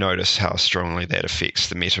tournaments, you notice how strongly that affects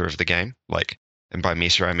the meta of the game. Like, and by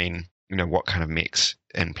meta, I mean, what kind of mechs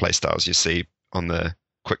and playstyles you see on the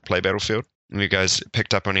quick play battlefield. Have you guys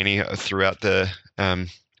picked up on any throughout the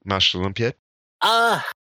Martial Olympiad? I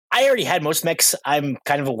already had most mechs. I'm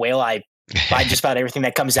kind of a whale. I buy just about everything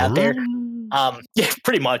that comes out there. Yeah,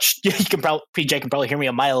 pretty much. You can probably PJ can probably hear me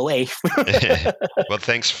a mile away. Well,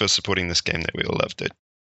 thanks for supporting this game that we all love, dude.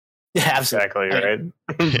 Yeah, absolutely. Exactly,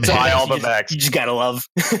 right? Buy all the mechs. You just gotta love.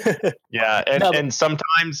 Yeah, and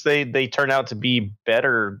sometimes they turn out to be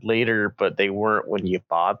better later, but they weren't when you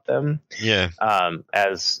bought them. Yeah.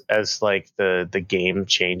 As like the game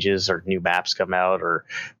changes or new maps come out or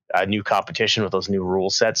a new competition with those new rule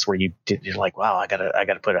sets where you're like, wow, I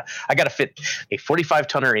gotta fit a 45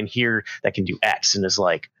 tonner in here that can do X, and is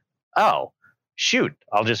like, oh, shoot,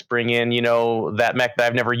 I'll just bring in, that mech that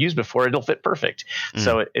I've never used before. It'll fit perfect.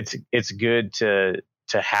 So it's good to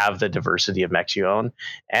have the diversity of mechs you own.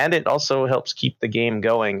 And it also helps keep the game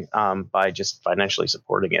going by just financially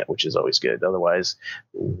supporting it, which is always good. Otherwise,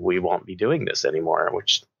 we won't be doing this anymore,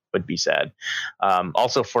 which would be sad.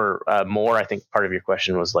 Also for more, I think part of your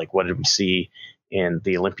question was like, what did we see in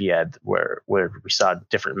the Olympiad where we saw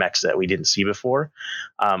different mechs that we didn't see before?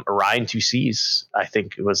 Orion 2Cs, I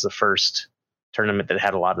think it was the first tournament that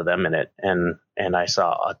had a lot of them in it, and I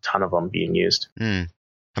saw a ton of them being used. I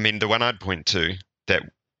mean, the one I'd point to that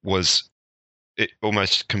was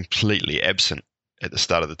almost completely absent at the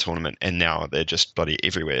start of the tournament, and now they're just bloody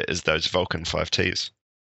everywhere, is those Vulcan 5Ts.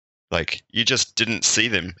 Like, you just didn't see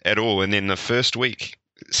them at all, and then the first week,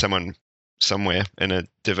 someone somewhere in a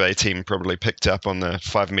Div A team probably picked up on the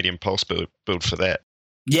 5 medium pulse build for that.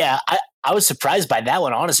 Yeah, I was surprised by that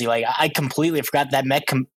one, honestly. Like, I completely forgot that mech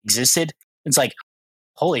existed. It's like,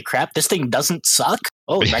 holy crap, this thing doesn't suck.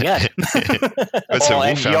 Oh my god!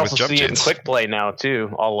 And you also see it in quick play now too,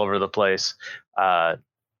 all over the place.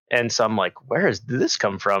 And so I'm like, did this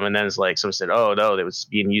come from? And then it's like, someone said, oh no, it was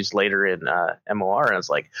being used later in MOR. And I was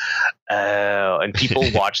like, oh, and people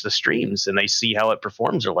watch the streams and they see how it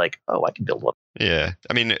performs. They're like, oh, I can build one. Yeah,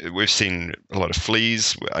 I mean, we've seen a lot of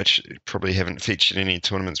fleas. I probably haven't featured any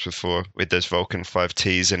tournaments before with those Vulcan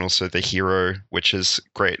 5Ts and also the Hero, which is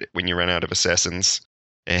great when you run out of assassins.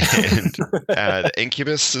 And the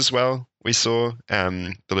Incubus as well. We saw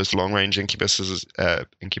those long range Incubuses,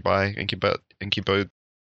 Incubo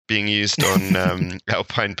being used on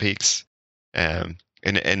Alpine Peaks, and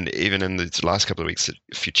even in the last couple of weeks,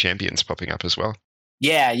 a few champions popping up as well.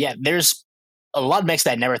 Yeah. There's a lot of mechs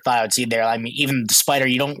that I never thought I would see there. I mean, even the spider,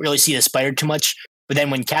 you don't really see the spider too much, but then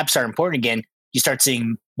when caps are important again, you start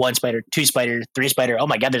seeing 1 spider, 2 spider, 3 spider. Oh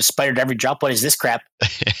my God, there's a spider to every drop. What is this crap?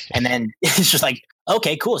 And then it's just like,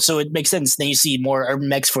 okay, cool. So it makes sense. Then you see more urban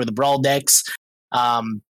mechs for the brawl decks,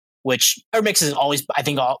 which urban mechs has always, I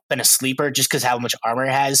think, been a sleeper just because how much armor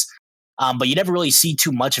it has. But you never really see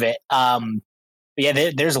too much of it. But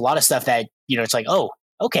yeah, there's a lot of stuff that, it's like, oh,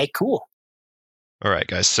 okay, cool. All right,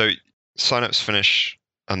 guys. So signups finish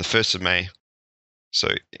on the 1st of May. So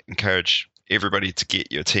encourage everybody to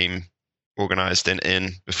get your team organized and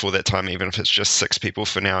in before that time. Even if it's just 6 people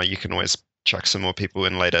for now, you can always chuck some more people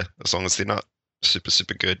in later, as long as they're not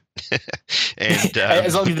super good. And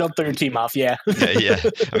as long as you don't throw your team off, yeah. yeah.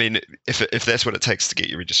 I mean, if that's what it takes to get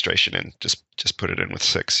your registration in, just put it in with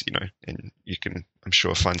 6, and you can, I'm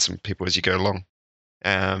sure, find some people as you go along.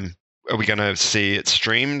 Are we going to see it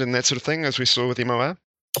streamed and that sort of thing, as we saw with MOR?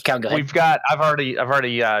 Okay, go ahead. I've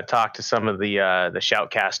already talked to some of the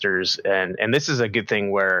shoutcasters, and this is a good thing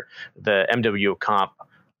where the MWO comp,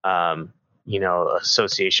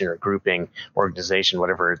 association or grouping, organization,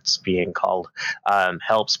 whatever it's being called,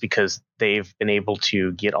 helps, because they've been able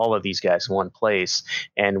to get all of these guys in one place,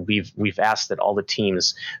 and we've asked that all the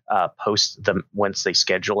teams post them once they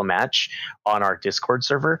schedule a match on our Discord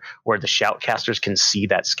server, where the shoutcasters can see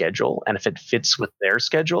that schedule, and if it fits with their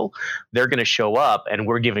schedule, they're going to show up, and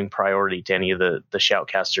we're giving priority to any of the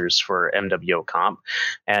shoutcasters for MWO comp.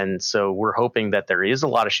 And so we're hoping that there is a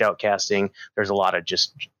lot of shoutcasting. There's a lot of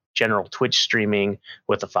just general Twitch streaming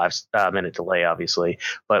with a 5-minute delay, obviously,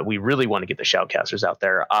 but we really want to get the shoutcasters out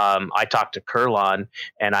there. I talked to Kurlan,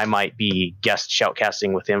 and I might be guest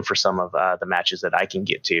shoutcasting with him for some of the matches that I can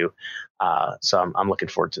get to. So I'm looking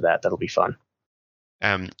forward to that. That'll be fun.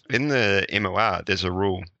 In the MOR, there's a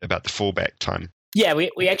rule about the fallback time. Yeah,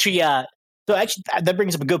 we actually, so actually that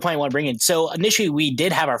brings up a good point I want to bring in. So initially we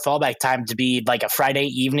did have our fallback time to be like a Friday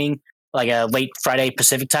evening, like a late Friday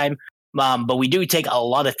Pacific time. But we do take a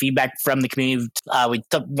lot of feedback from the community. We want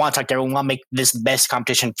to talk to everyone. We want to make this the best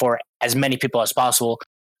competition for as many people as possible.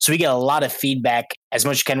 So we get a lot of feedback as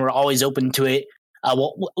much as we can. We're always open to it.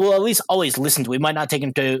 We'll at least always listen to it. We might not take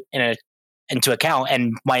into account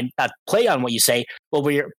and might not play on what you say, but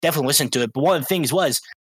we're definitely listening to it. But one of the things was,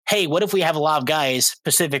 hey, what if we have a lot of guys,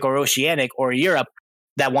 Pacific or Oceanic or Europe,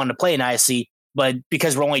 that want to play in ISC? But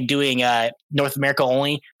because we're only doing North America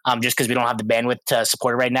only, just because we don't have the bandwidth to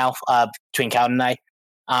support it right now, between Calvin and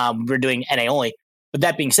I, we're doing NA only. But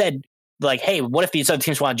that being said, like, hey, what if these other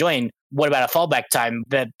teams want to join? What about a fallback time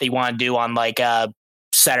that they want to do on like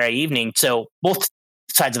Saturday evening? So both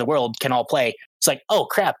sides of the world can all play. It's like, oh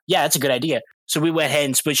crap, yeah, that's a good idea. So we went ahead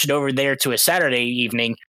and switched it over there to a Saturday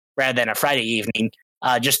evening rather than a Friday evening,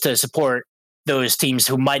 just to support those teams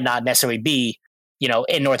who might not necessarily be,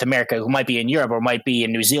 in North America, who might be in Europe or might be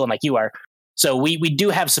in New Zealand like you are. So we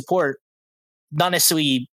do have support, not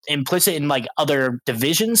necessarily implicit in like other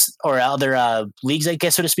divisions or other leagues, I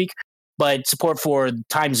guess, so to speak, but support for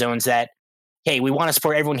time zones that, hey, we want to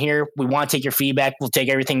support everyone here. We want to take your feedback. We'll take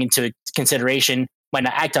everything into consideration. Might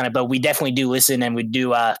not act on it, but we definitely do listen, and we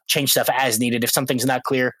do change stuff as needed. If something's not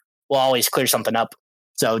clear, we'll always clear something up.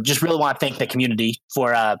 So just really want to thank the community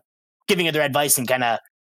for giving it their advice and kind of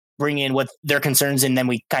bring in what their concerns, and then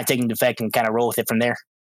we kind of take into effect and kind of roll with it from there.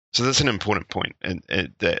 So that's an important point, and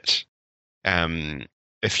that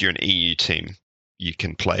if you're an EU team, you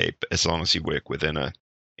can play as long as you work within a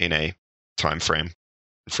NA time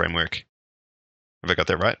framework. Have I got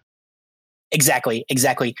that right? Exactly.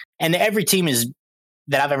 And every team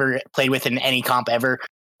that I've ever played with in any comp ever,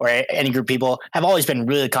 or any group of people, have always been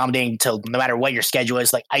really accommodating to no matter what your schedule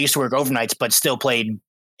is. Like, I used to work overnights, but still played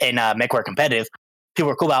in MechWarrior competitive. People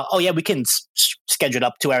were cool about, oh yeah, we can schedule it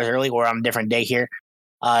up 2 hours early or on a different day here.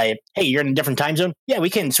 Hey, you're in a different time zone? Yeah, we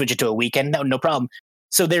can switch it to a weekend. No problem.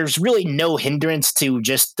 So there's really no hindrance to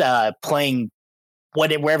just playing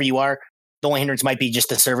wherever you are. The only hindrance might be just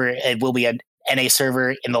the server. It will be a NA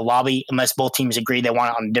server in the lobby unless both teams agree they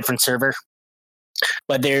want it on a different server.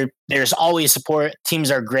 But there's always support.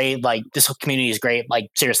 Teams are great. Like, this whole community is great. Like,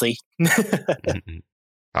 seriously. Mhm.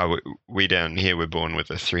 We down here were born with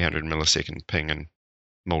a 300 millisecond ping and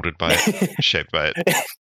molded by it, shaped by it.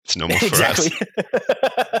 It's normal for Exactly. us.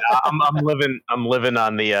 I'm living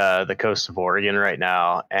on the coast of Oregon right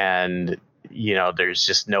now, and there's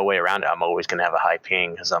just no way around it. I'm always going to have a high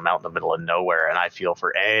ping because I'm out in the middle of nowhere, and I feel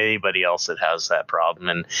for anybody else that has that problem.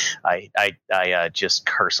 And I just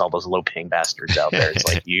curse all those low ping bastards out there. It's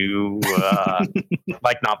like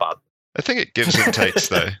like not Bob. I think it gives and takes,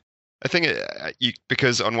 though. I think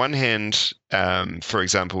because on one hand, for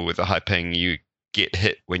example, with a high ping, you get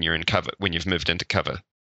hit when you're in cover, when you've moved into cover.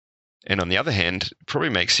 And on the other hand, it probably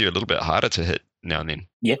makes you a little bit harder to hit now and then.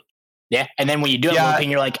 Yep. Yeah. And then when you do have low ping,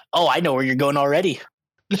 you're like, oh, I know where you're going already.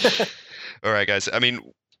 All right, guys. I mean,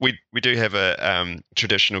 we do have a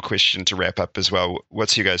traditional question to wrap up as well.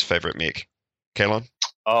 What's your guys' favorite mech? Kalon?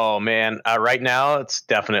 Oh, man. Right now, it's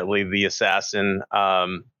definitely the Assassin.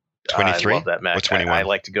 23? I love that mech. Or 21? I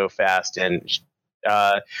like to go fast. And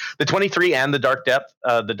the 23 and the Dark Depth.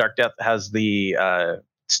 The Dark Depth has the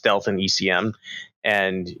stealth and ECM.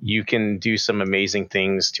 And you can do some amazing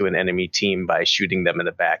things to an enemy team by shooting them in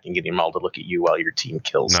the back and getting them all to look at you while your team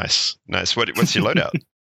kills them. Nice. What's your loadout?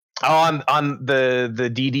 On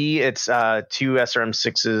the DD, it's 2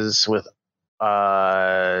 SRM6s with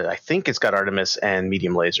I think it's got Artemis and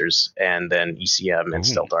medium lasers, and then ECM and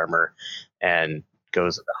stealth armor, and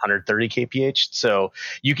goes at 130 kph. So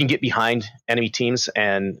you can get behind enemy teams,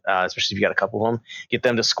 and especially if you got a couple of them, get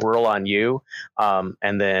them to squirrel on you,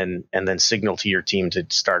 and then signal to your team to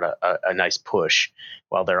start a nice push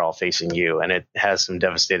while they're all facing you. And it has some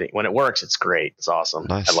devastating. When it works, it's great. It's awesome.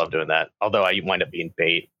 Nice. I love doing that. Although I wind up being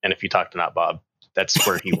bait. And if you talk to Not Bob, that's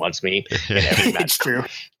where he wants me in every match. It's true.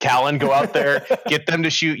 Callan, go out there, get them to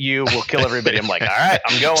shoot you. We'll kill everybody. I'm like, all right,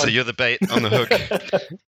 I'm going. So you're the bait on the hook.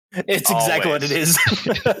 It's exactly what it is.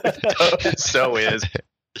 So is.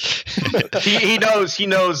 He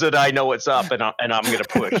knows that I know what's up, and I'm going to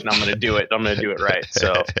push, and I'm going to do it. I'm going to do it right.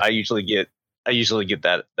 So I usually get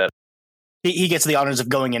that. He gets the honors of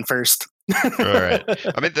going in first. All right.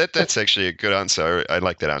 I mean, that's actually a good answer. I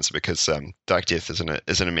like that answer because Dark Death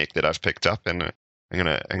isn't a mech that I've picked up, and I'm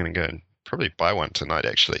gonna go and probably buy one tonight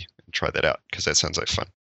actually and try that out because that sounds like fun.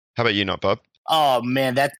 How about you, Not Bob? Oh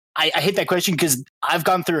man, I hate that question because I've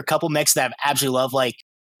gone through a couple mechs that I've absolutely loved. Like,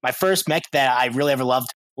 my first mech that I really ever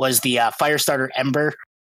loved was the Firestarter Ember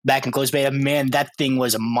back in closed beta. Man, that thing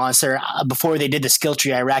was a monster. Before they did the skill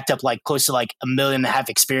tree, I racked up like close to like 1.5 million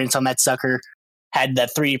experience on that sucker. Had the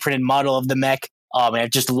 3D printed model of the mech. Oh man, I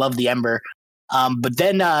just love the Ember. But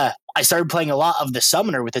then I started playing a lot of the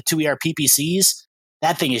Summoner with the 2ER PPCs.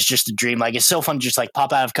 That thing is just a dream. Like, it's so fun to just like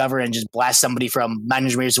pop out of cover and just blast somebody from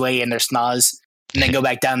 900 meters away in their snaz and then go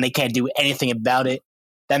back down. They can't do anything about it.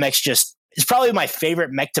 That mech's just, it's probably my favorite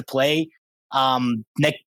mech to play. And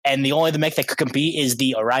the only other mech that could compete is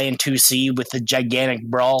the Orion 2C with the gigantic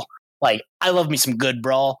brawl. Like, I love me some good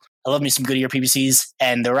brawl. I love me some good ER PPCs,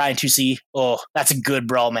 and the Orion 2C, oh, that's a good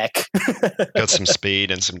brawl mech. Got some speed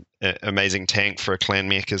and some amazing tank for a clan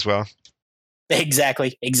mech as well.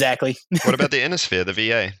 Exactly. What about the Innisphere, the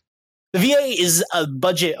VA? The VA is a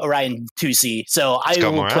budget Orion 2C, so I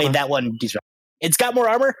will play that one. It's got more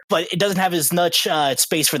armor, but it doesn't have as much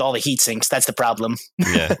space with all the heat sinks. That's the problem.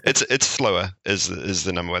 Yeah, it's slower is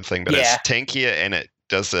the number one thing, but it's tankier and it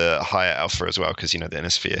does a higher alpha as well because, the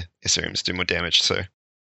Innisphere SRMs do more damage, so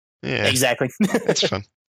yeah. Exactly. It's fun.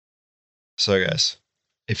 So guys,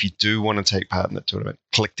 if you do want to take part in the tournament,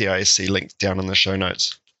 click the ISC link down in the show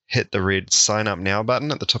notes. Hit the red sign up now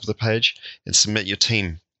button at the top of the page and submit your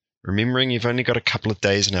team. Remembering you've only got a couple of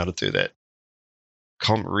days now to do that.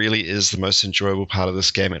 Comp really is the most enjoyable part of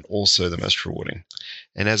this game and also the most rewarding.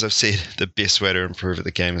 And as I've said, the best way to improve at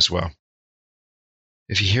the game as well.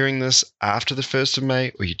 If you're hearing this after the 1st of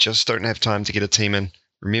May or you just don't have time to get a team in,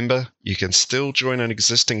 remember you can still join an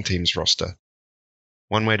existing team's roster.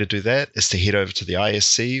 One way to do that is to head over to the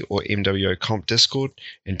ISC or MWO Comp Discord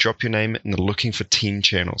and drop your name in the Looking for Team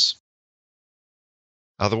channels.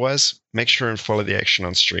 Otherwise, make sure and follow the action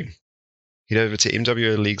on stream. Head over to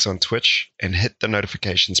MWO Leagues on Twitch and hit the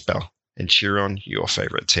notifications bell and cheer on your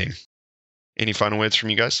favorite team. Any final words from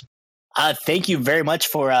you guys? Thank you very much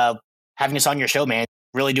for having us on your show, man.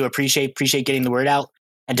 Really do appreciate getting the word out.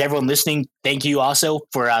 And to everyone listening, thank you also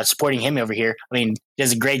for supporting him over here. I mean, he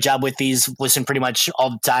does a great job with these. Listen pretty much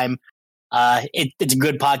all the time. It's a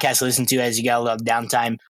good podcast to listen to as you got a little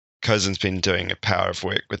downtime. Cousin's been doing a power of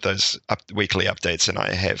work with those weekly updates, and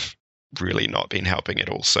I have really not been helping at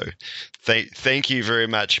all. So thank you very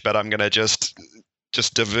much. But I'm going to just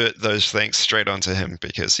just divert those thanks straight onto him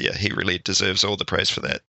because, yeah, he really deserves all the praise for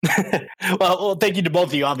that. well, thank you to both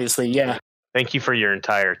of you, obviously. Yeah. Thank you for your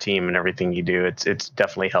entire team and everything you do. It's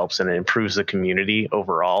definitely helps and it improves the community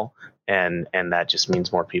overall. And that just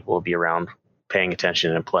means more people will be around paying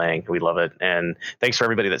attention and playing. We love it. And thanks for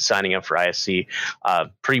everybody that's signing up for ISC.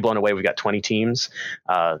 Pretty blown away. We've got 20 teams.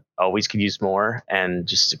 Always could use more, and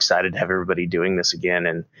just excited to have everybody doing this again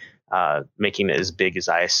and making it as big as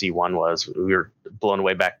ISC 1 was. We were blown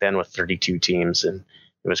away back then with 32 teams, and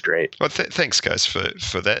it was great. Well, thanks guys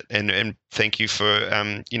for that. And thank you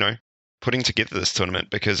for, putting together this tournament,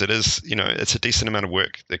 because it is, it's a decent amount of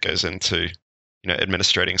work that goes into,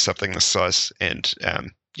 administrating something this size. And,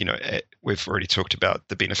 we've already talked about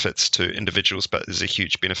the benefits to individuals, but there's a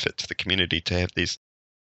huge benefit to the community to have these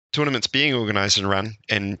tournaments being organized and run.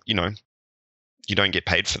 And, you don't get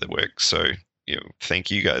paid for the work. So,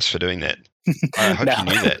 thank you guys for doing that. I hope you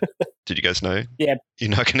knew that. Did you guys know? Yeah.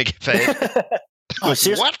 You're not going to get paid? Oh,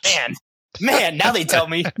 seriously? What? Man, now they tell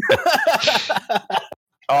me.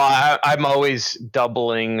 I'm always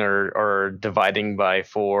doubling or dividing by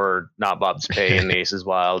 4 not Bob's pay in the Aces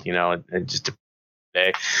Wild, and just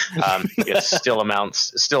day. It still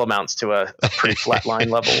amounts to a pretty flat line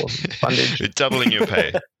level of fundage. You're doubling your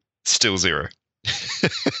pay, still 0.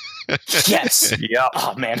 Yes. Yeah.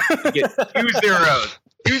 Oh man. You get 2 zeros.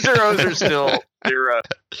 2 zeros are still 0.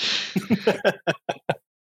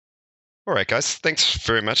 All right, guys. Thanks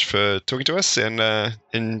very much for talking to us, and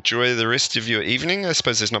enjoy the rest of your evening. I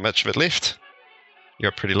suppose there's not much of it left.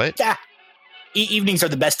 You're up pretty late. Yeah. Evenings are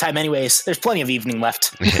the best time anyways. There's plenty of evening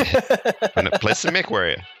left. And it plays the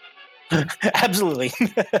MechWarrior. Absolutely.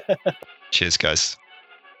 Cheers, guys.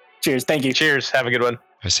 Cheers. Thank you. Cheers. Have a good one.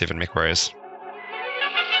 07 MechWarriors.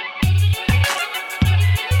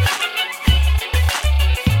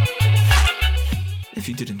 If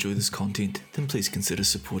you did enjoy this content, then please consider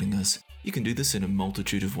supporting us. You can do this in a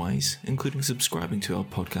multitude of ways, including subscribing to our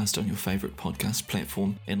podcast on your favourite podcast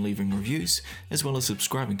platform and leaving reviews, as well as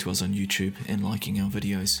subscribing to us on YouTube and liking our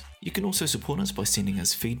videos. You can also support us by sending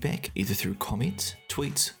us feedback either through comments,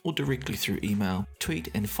 tweets, or directly through email. Tweet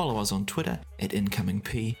and follow us on Twitter at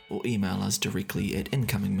IncomingP, or email us directly at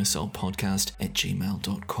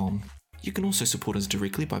incomingmissilepodcast@gmail.com. You can also support us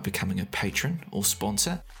directly by becoming a patron or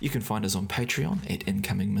sponsor. You can find us on Patreon at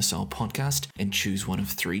Incoming Missile Podcast and choose one of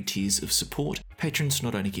 3 tiers of support. Patrons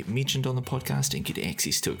not only get mentioned on the podcast and get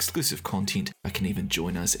access to exclusive content, but can even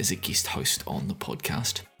join us as a guest host on the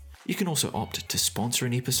podcast. You can also opt to sponsor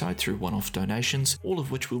an episode through one-off donations, all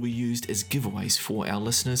of which will be used as giveaways for our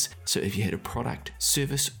listeners. So if you had a product,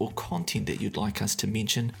 service, or content that you'd like us to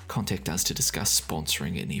mention, contact us to discuss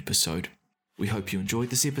sponsoring an episode. We hope you enjoyed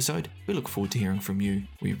this episode. We look forward to hearing from you.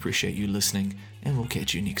 We appreciate you listening, and we'll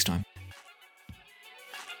catch you next time.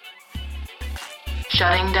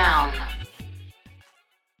 Shutting down.